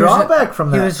one He was drawback from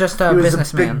that. he was just a he was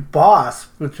businessman. a big boss,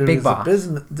 which Big was boss.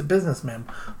 the businessman.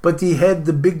 But he had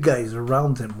the big guys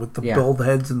around him with the Yeah. bald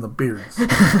heads and the beards.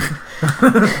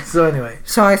 So anyway,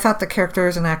 So I thought the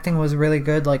characters and acting was really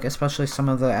good, like especially some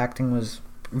of the acting was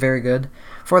very good.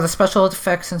 For the special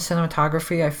effects and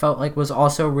cinematography, I felt like was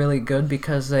also really good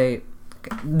because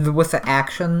with the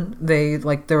action, there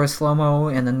was slow-mo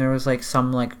and then there was like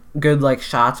some like good like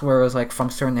shots where it was like from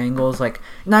certain angles, like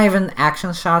not even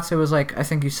action shots. It was like, I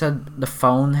think you said the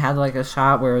phone had like a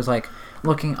shot where it was like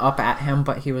looking up at him,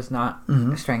 but he was not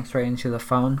staring straight into the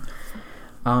phone.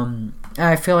 And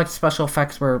I feel like special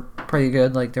effects were pretty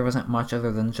good. Like there wasn't much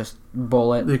other than just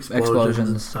bullet the explosions and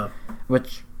explosions, stuff.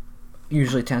 which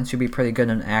usually tends to be pretty good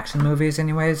in action movies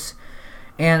anyways.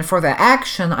 And for the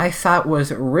action, I thought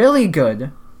was really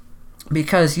good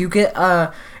because you get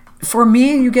for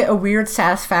me, you get a weird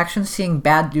satisfaction seeing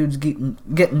bad dudes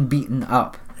getting beaten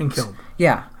up And killed.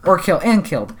 Yeah, or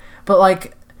killed. But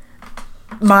like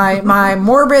my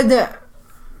morbid,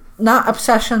 not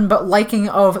obsession, but liking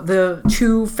of the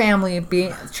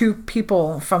two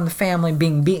people from the family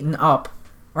being beaten up,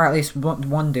 or at least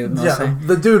one dude. Mostly. Yeah,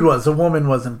 the dude was. The woman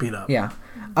wasn't beat up. Yeah,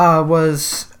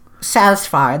 was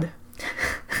satisfied.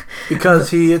 Because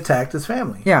he attacked his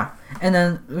family. Yeah, and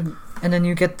then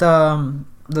you get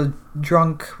the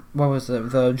drunk. What was it?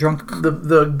 The drunk.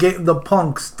 The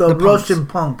punks, the Russian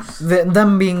punks.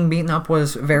 Them being beaten up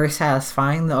was very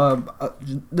satisfying.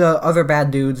 The other bad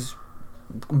dudes,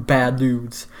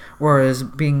 whereas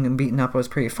being beaten up was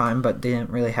pretty fine, but they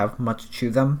didn't really have much to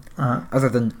them other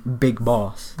than Big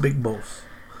Boss. Big boss.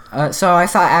 So I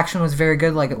thought action was very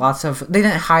good. Like they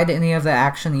didn't hide any of the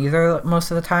action either most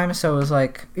of the time. So it was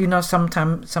like,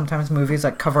 sometimes movies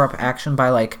like cover up action by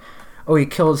like, oh, he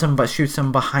kills him but shoots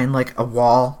him behind like a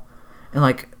wall, and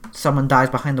like someone dies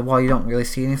behind the wall. You don't really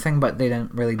see anything, but they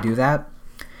didn't really do that.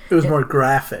 It was more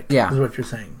graphic. Yeah. Is what you're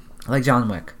saying. Like John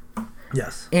Wick.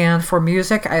 Yes. And for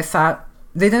music, I thought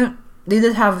they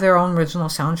did have their own original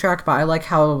soundtrack, but I like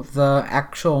how the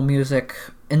actual music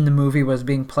in the movie was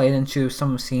being played into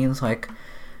some scenes, like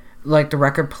the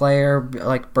record player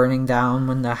like burning down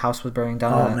when the house was burning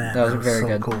down. Oh man, that was very so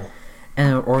good. Cool.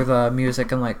 And or the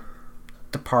music and like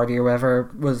the party or whatever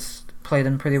was played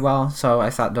in pretty well. So I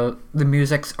thought the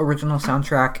music's original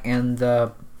soundtrack and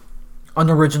the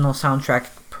unoriginal soundtrack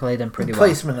played in pretty well.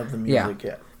 Placement of the music,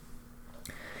 yeah.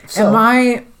 So, And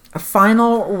my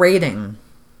final rating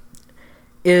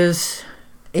is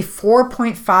a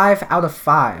 4.5 out of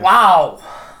 5. wow.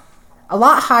 A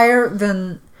lot higher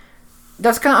than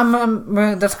that's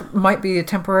might be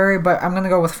temporary, but I'm gonna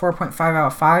go with 4.5 out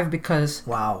of 5 because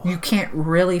Wow. you can't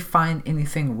really find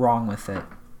anything wrong with it.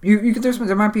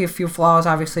 There might be a few flaws.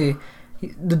 Obviously,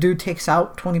 the dude takes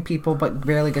out 20 people but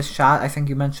barely gets shot. I think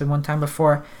you mentioned one time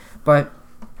before, but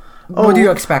what do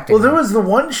you expect? Well, there was the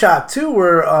one shot too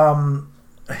where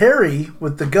Harry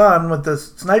with the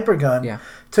sniper gun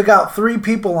took out 3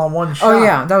 people on one shot. Oh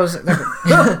yeah, that was.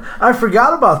 I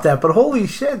forgot about that, but holy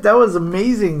shit, that was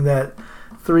amazing, that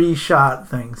 3-shot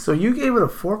thing. So you gave it a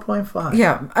 4.5.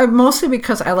 Yeah, mostly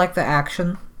because I like the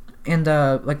action and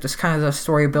like this kind of the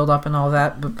story build up and all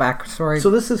that, but backstory. So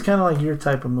this is kind of like your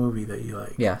type of movie that you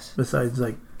like. Yes. Besides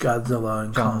like Godzilla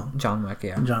and John Wick,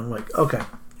 yeah. John Wick. Okay.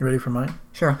 You ready for mine?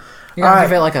 Sure. You're going to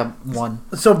give it like a 1.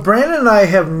 So Brandon and I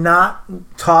have not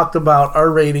talked about our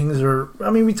ratings,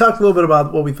 we talked a little bit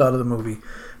about what we thought of the movie,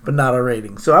 but not our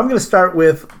ratings. So I'm going to start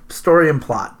with story and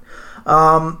plot.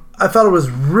 I thought it was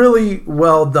really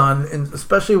well done, and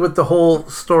especially with the whole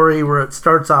story where it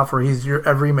starts off where he's your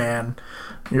everyman,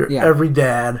 your every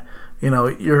dad. You know,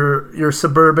 your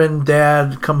suburban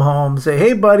dad come home, say,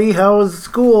 "Hey, buddy, how was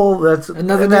school?" That's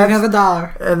another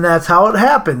 $1. And that's how it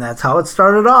happened. That's how it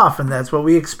started off, and that's what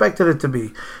we expected it to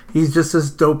be. He's just this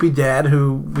dopey dad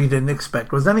who we didn't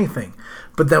expect was anything.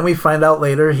 But then we find out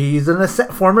later he's a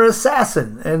former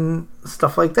assassin and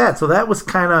stuff like that. So that was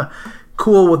kind of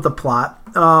cool with the plot.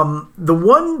 The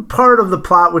one part of the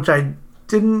plot which I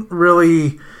didn't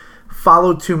really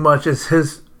follow too much is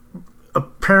his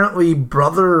apparently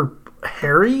brother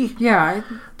Harry. Yeah,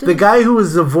 the guy who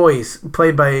was the voice,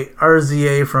 played by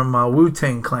RZA from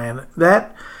Wu-Tang Clan.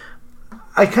 That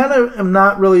I kind of am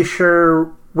not really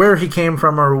sure where he came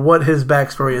from or what his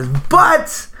backstory is.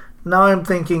 But now I'm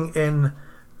thinking in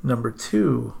number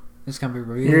 2. It's gonna be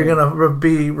revealed. You're gonna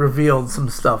be revealed some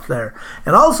stuff there.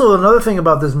 And also another thing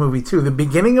about this movie too, the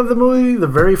beginning of the movie, the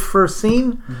very first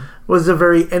scene, was the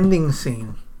very ending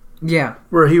scene. Yeah.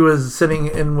 Where he was sitting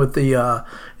in with the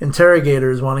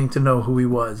interrogators wanting to know who he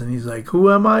was. And he's like,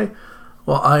 "Who am I?"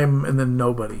 "Well, I'm," and then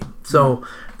nobody. So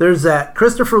there's that.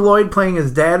 Christopher Lloyd playing his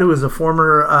dad, who is a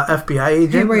former FBI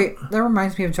agent. Hey, wait. That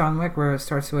reminds me of John Wick, where it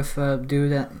starts with the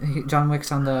dude that John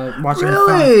Wick's on the watching the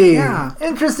film. Really? Yeah.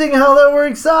 Interesting how that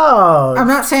works out. I'm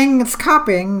not saying it's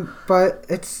copying, but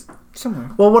it's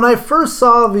similar. Well, when I first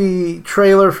saw the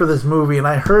trailer for this movie, and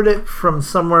I heard it from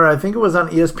somewhere, I think it was on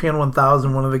ESPN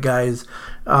 1000, one of the guys,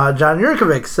 John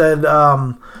Yurkovic, said,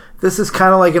 this is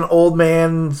kind of like an old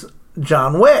man's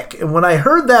John Wick. And when I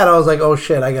heard that, I was like, oh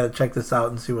shit, I gotta check this out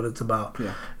and see what it's about.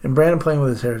 Yeah. And Brandon playing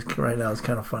with his hair right now is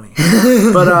kind of funny.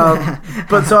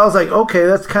 But so I was like, okay,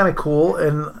 that's kind of cool.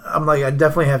 And I'm like, I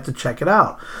definitely have to check it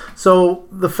out. So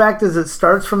the fact is, it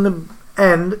starts from the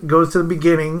end, goes to the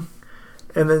beginning,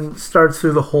 and then starts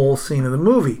through the whole scene of the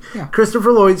movie. Yeah.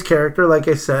 Christopher Lloyd's character, like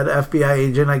I said, FBI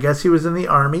agent, I guess he was in the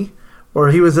Army, or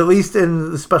he was at least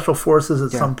in the Special Forces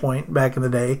at some point back in the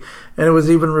day, and it was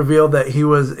even revealed that he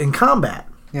was in combat.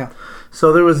 Yeah.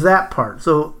 So there was that part.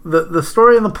 So the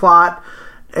story and the plot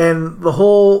and the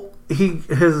whole,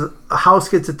 his house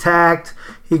gets attacked.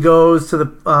 He goes to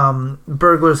the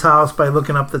burglar's house by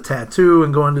looking up the tattoo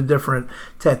and going to different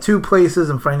tattoo places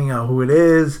and finding out who it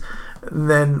is. And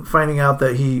then finding out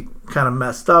that he kind of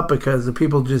messed up because the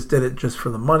people just did it just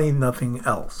for the money, nothing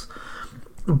else.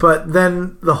 But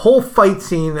then the whole fight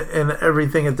scene and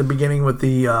everything at the beginning with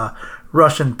the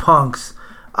Russian punks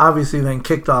obviously then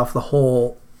kicked off the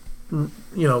whole,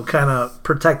 kind of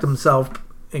protect himself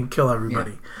and kill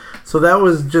everybody. Yeah. So that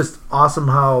was just awesome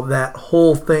how that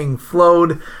whole thing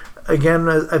flowed. Again,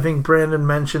 I think Brandon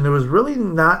mentioned there was really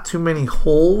not too many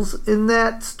holes in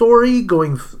that story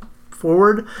going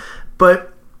forward.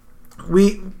 But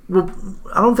I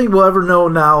don't think we'll ever know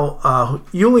now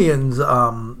Julian's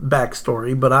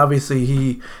backstory, but obviously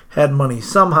he had money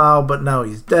somehow, but now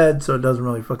he's dead, so it doesn't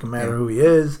really fucking matter who he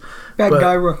is. Bad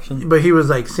guy Russian. But he was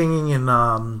like singing and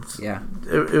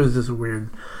it was just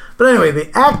weird. But anyway, the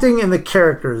acting and the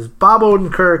characters. Bob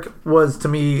Odenkirk was, to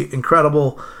me,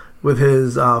 incredible with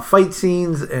his fight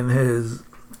scenes and his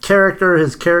character.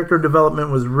 His character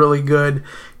development was really good.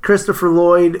 Christopher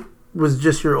Lloyd was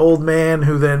just your old man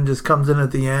who then just comes in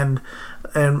at the end.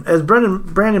 And as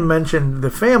Brandon mentioned, the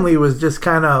family was just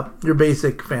kind of your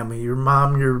basic family. Your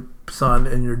mom, your son,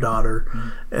 and your daughter. Mm-hmm.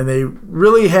 And they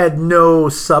really had no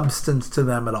substance to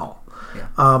them at all. Yeah.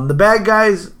 The bad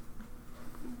guys,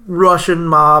 Russian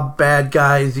mob bad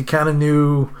guys, you kind of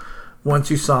knew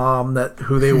once you saw them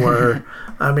who they were.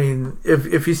 I mean,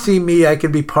 if you see me, I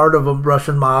could be part of a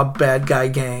Russian mob bad guy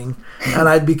gang, and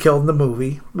I'd be killed in the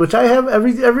movie, which I have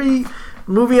every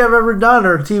movie I've ever done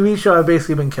or TV show, I've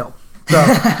basically been killed.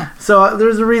 So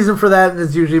there's a reason for that, and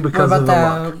it's usually because of the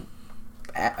luck.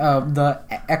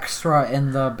 The extra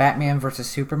in the Batman versus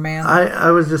Superman. I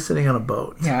was just sitting on a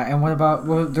boat. Yeah, and what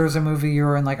about there's a movie you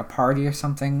were in like a party or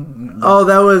something? Oh,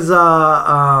 that was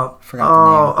forgot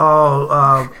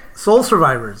the name. Soul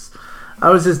Survivors. I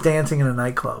was just dancing in a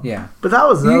nightclub. Yeah, but that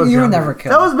was you were never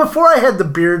killed. That was before I had the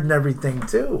beard and everything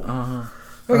too.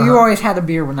 Well, you always had a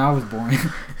beard when I was born.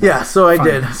 Yeah, so I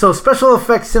did. So special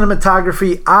effects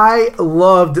cinematography, I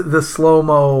loved the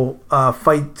slow-mo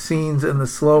fight scenes and the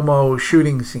slow-mo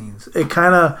shooting scenes. It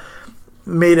kind of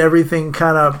made everything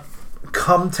kind of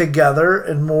come together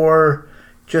and more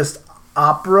just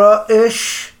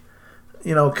opera-ish,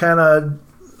 kind of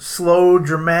slow,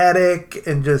 dramatic,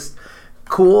 and just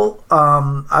cool.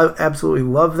 I absolutely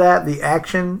love that. The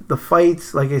action, the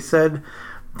fights, like I said,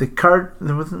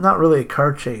 there was not really a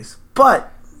car chase,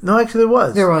 but no, actually there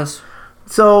was. There was.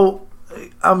 So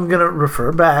I'm going to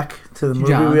refer back to the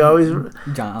movie we always...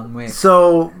 John Wick.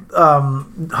 So,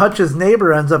 Hutch's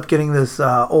neighbor ends up getting this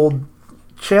old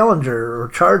Challenger or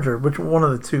Charger, which one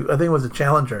of the two? I think it was a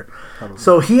Challenger. Probably.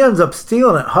 So he ends up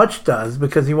stealing it, Hutch does,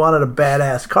 because he wanted a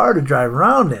badass car to drive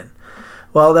around in.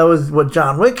 Well, that was what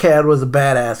John Wick had, was a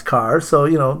badass car. So,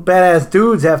 badass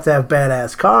dudes have to have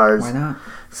badass cars. Why not?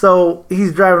 So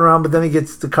he's driving around, but then he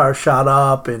gets the car shot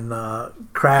up and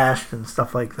crashed and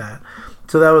stuff like that.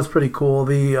 So that was pretty cool.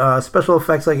 The special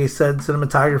effects, like I said,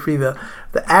 cinematography,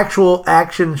 the actual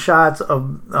action shots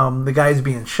of the guys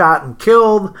being shot and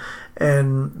killed,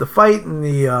 and the fight and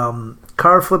the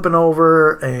car flipping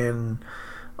over, and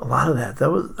a lot of that.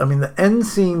 The end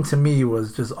scene to me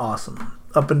was just awesome.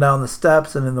 Up and down the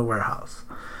steps and in the warehouse.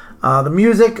 The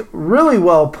music, really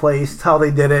well placed, how they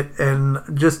did it, and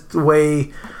just the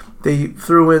way they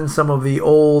threw in some of the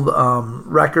old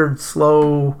record,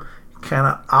 slow, kind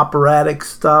of operatic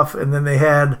stuff. And then they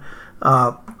had,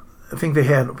 I think they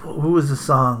had, who was the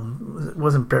song? It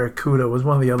wasn't Barracuda, it was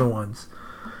one of the other ones.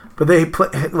 But they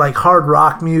played like hard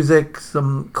rock music,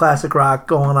 some classic rock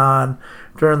going on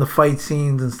during the fight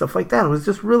scenes and stuff like that. It was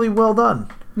just really well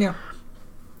done. Yeah.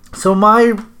 So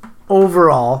my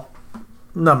overall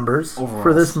numbers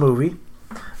for this movie.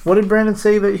 What did Brandon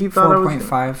say that he thought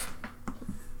 4.5.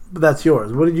 That's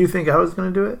yours. What did you think I was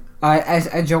going to do it?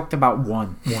 I joked about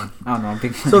 1. I don't know.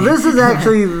 Big. So this is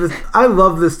actually, I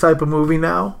love this type of movie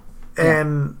now.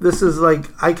 And this is like,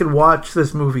 I could watch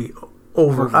this movie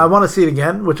over. I want to see it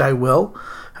again, which I will.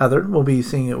 Heather will be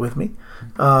seeing it with me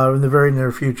in the very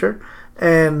near future.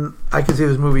 And I can see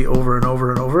this movie over and over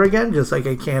and over again, just like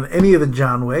I can any of the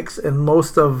John Wicks and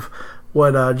most of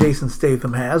what Jason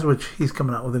Statham has, which he's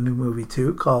coming out with a new movie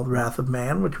too called Wrath of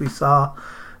Man, which we saw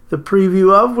the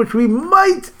preview of, which we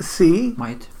might see.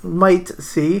 Might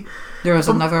see. There was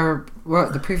another...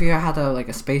 the preview had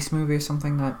a space movie or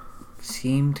something that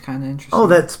seemed kind of interesting. Oh,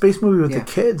 that space movie with the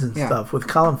kids and stuff with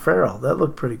Colin Farrell. That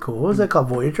looked pretty cool. What was that called?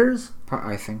 Voyagers?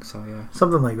 I think so, yeah.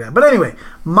 Something like that. But anyway,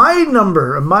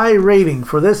 my rating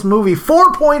for this movie,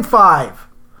 4.5.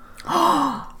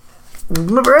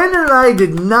 Brandon and I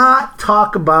did not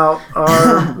talk about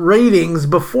our ratings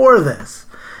before this.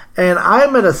 And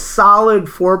I'm at a solid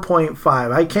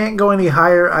 4.5. I can't go any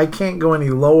higher. I can't go any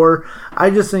lower. I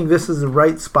just think this is the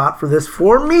right spot for this.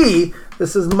 For me,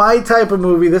 this is my type of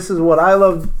movie. This is what I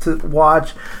love to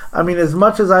watch. I mean, as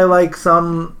much as I like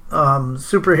some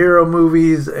superhero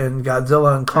movies and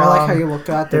Godzilla and Kong. I like how you looked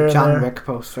at the John Wick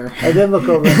poster. I did look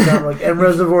over at John Wick and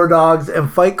Reservoir Dogs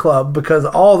and Fight Club, because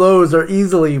all those are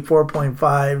easily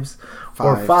 4.5s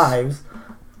or 5s.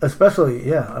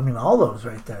 Especially, all those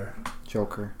right there.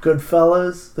 Joker.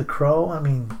 Goodfellas, The Crow.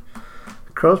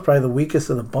 The Crow's probably the weakest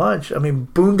of the bunch.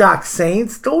 Boondock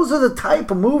Saints. Those are the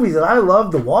type of movies that I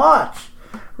love to watch.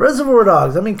 Reservoir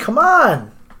Dogs. Come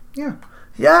on. Yeah.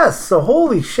 Yes. So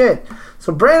holy shit.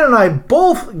 So Brandon and I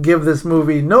both give this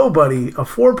movie, Nobody, a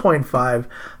 4.5.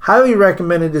 Highly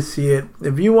recommended to see it.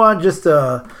 If you want just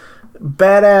a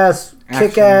badass,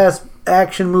 kick-ass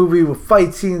action movie with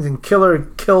fight scenes and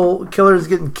killers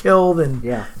getting killed and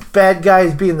bad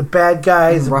guys being the bad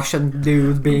guys, and Russian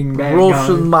dudes being bad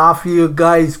Russian guys. mafia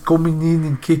guys coming in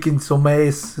and kicking some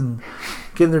ass and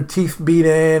getting their teeth beat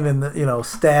in and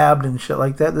stabbed and shit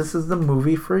like that. This is the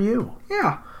movie for you.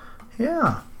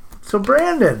 Yeah. So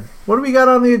Brandon, what do we got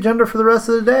on the agenda for the rest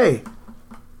of the day?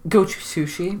 Go to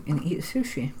sushi and eat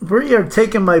sushi. We are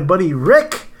taking my buddy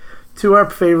Rick to our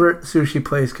favorite sushi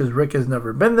place because Rick has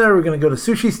never been there. We're going to go to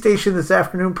Sushi Station this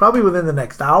afternoon, probably within the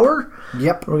next hour.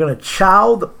 Yep. We're going to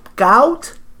chow the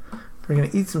gout. We're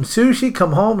going to eat some sushi,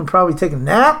 come home, and probably take a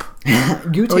nap.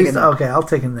 You take a nap. Okay, I'll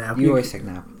take a nap. You always take a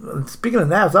nap. Speaking of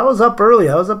naps, I was up early.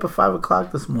 I was up at 5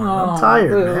 o'clock this morning. I'm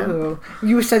tired, man.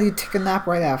 You said you'd take a nap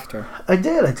right after. I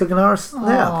did. I took an hour's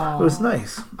nap. It was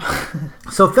nice.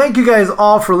 So thank you guys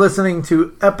all for listening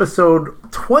to episode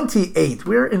 28.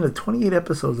 We're into 28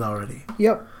 episodes already.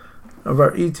 Yep. Of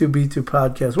our E2B2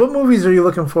 podcast. What movies are you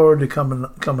looking forward to coming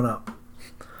up?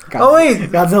 Wait,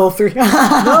 Godzilla 3.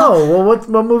 No, well, what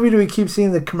movie do we keep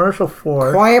seeing the commercial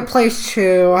for? Quiet Place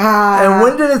 2. And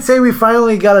when did it say we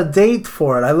finally got a date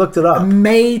for it? I looked it up.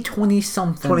 May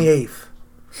 20-something. 28th.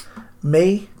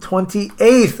 May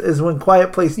 28th is when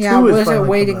Quiet Place 2 is finally was it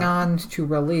waiting coming out. on to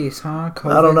release, huh?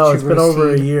 COVID I don't know. It's been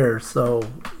over a year, so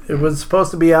it was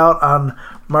supposed to be out on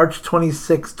March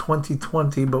 26,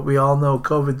 2020, but we all know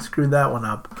COVID screwed that one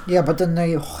up. Yeah, but then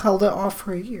they held it off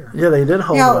for a year. Yeah, they did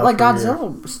hold it off like for a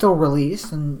Godzilla year. still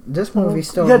released, and this movie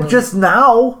still released. Just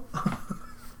now.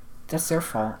 That's their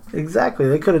fault. Exactly.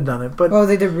 They could have done it. But Well,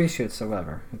 they did reshoots, so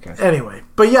whatever. Okay. anyway.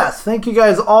 But yes, thank you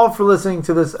guys all for listening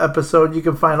to this episode. You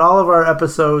can find all of our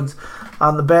episodes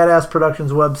on the Badass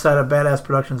Productions website at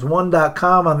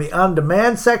badassproductions1.com on the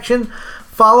on-demand section.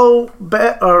 Follow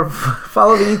the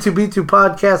E2B2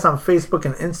 podcast on Facebook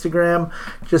and Instagram.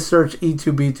 Just search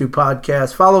E2B2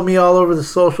 podcast. Follow me all over the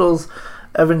socials.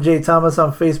 Evan J. Thomas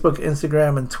on Facebook,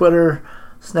 Instagram, and Twitter.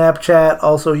 Snapchat,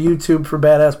 also YouTube for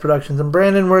Badass Productions. And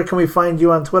Brandon, where can we find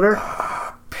you on Twitter?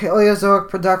 Paleozoic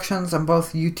Productions on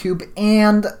both YouTube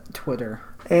and Twitter.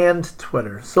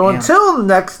 So until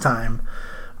next time,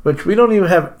 which we don't even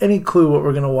have any clue what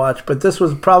we're going to watch, but this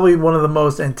was probably one of the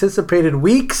most anticipated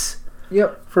weeks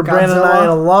for Brandon and I in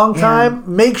a long time.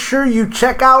 Make sure you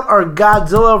check out our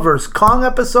Godzilla vs. Kong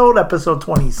episode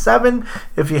 27,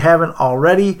 if you haven't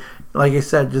already. Like I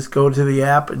said, just go to the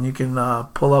app and you can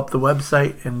pull up the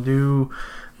website and do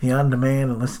the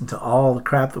on-demand and listen to all the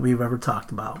crap that we've ever talked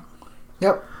about.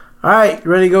 Yep. All right, you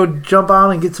ready to go jump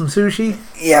on and get some sushi?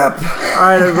 Yep. All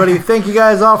right, everybody. Thank you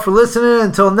guys all for listening.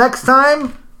 Until next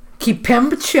time, keep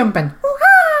pimp chimping.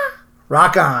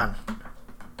 Rock on.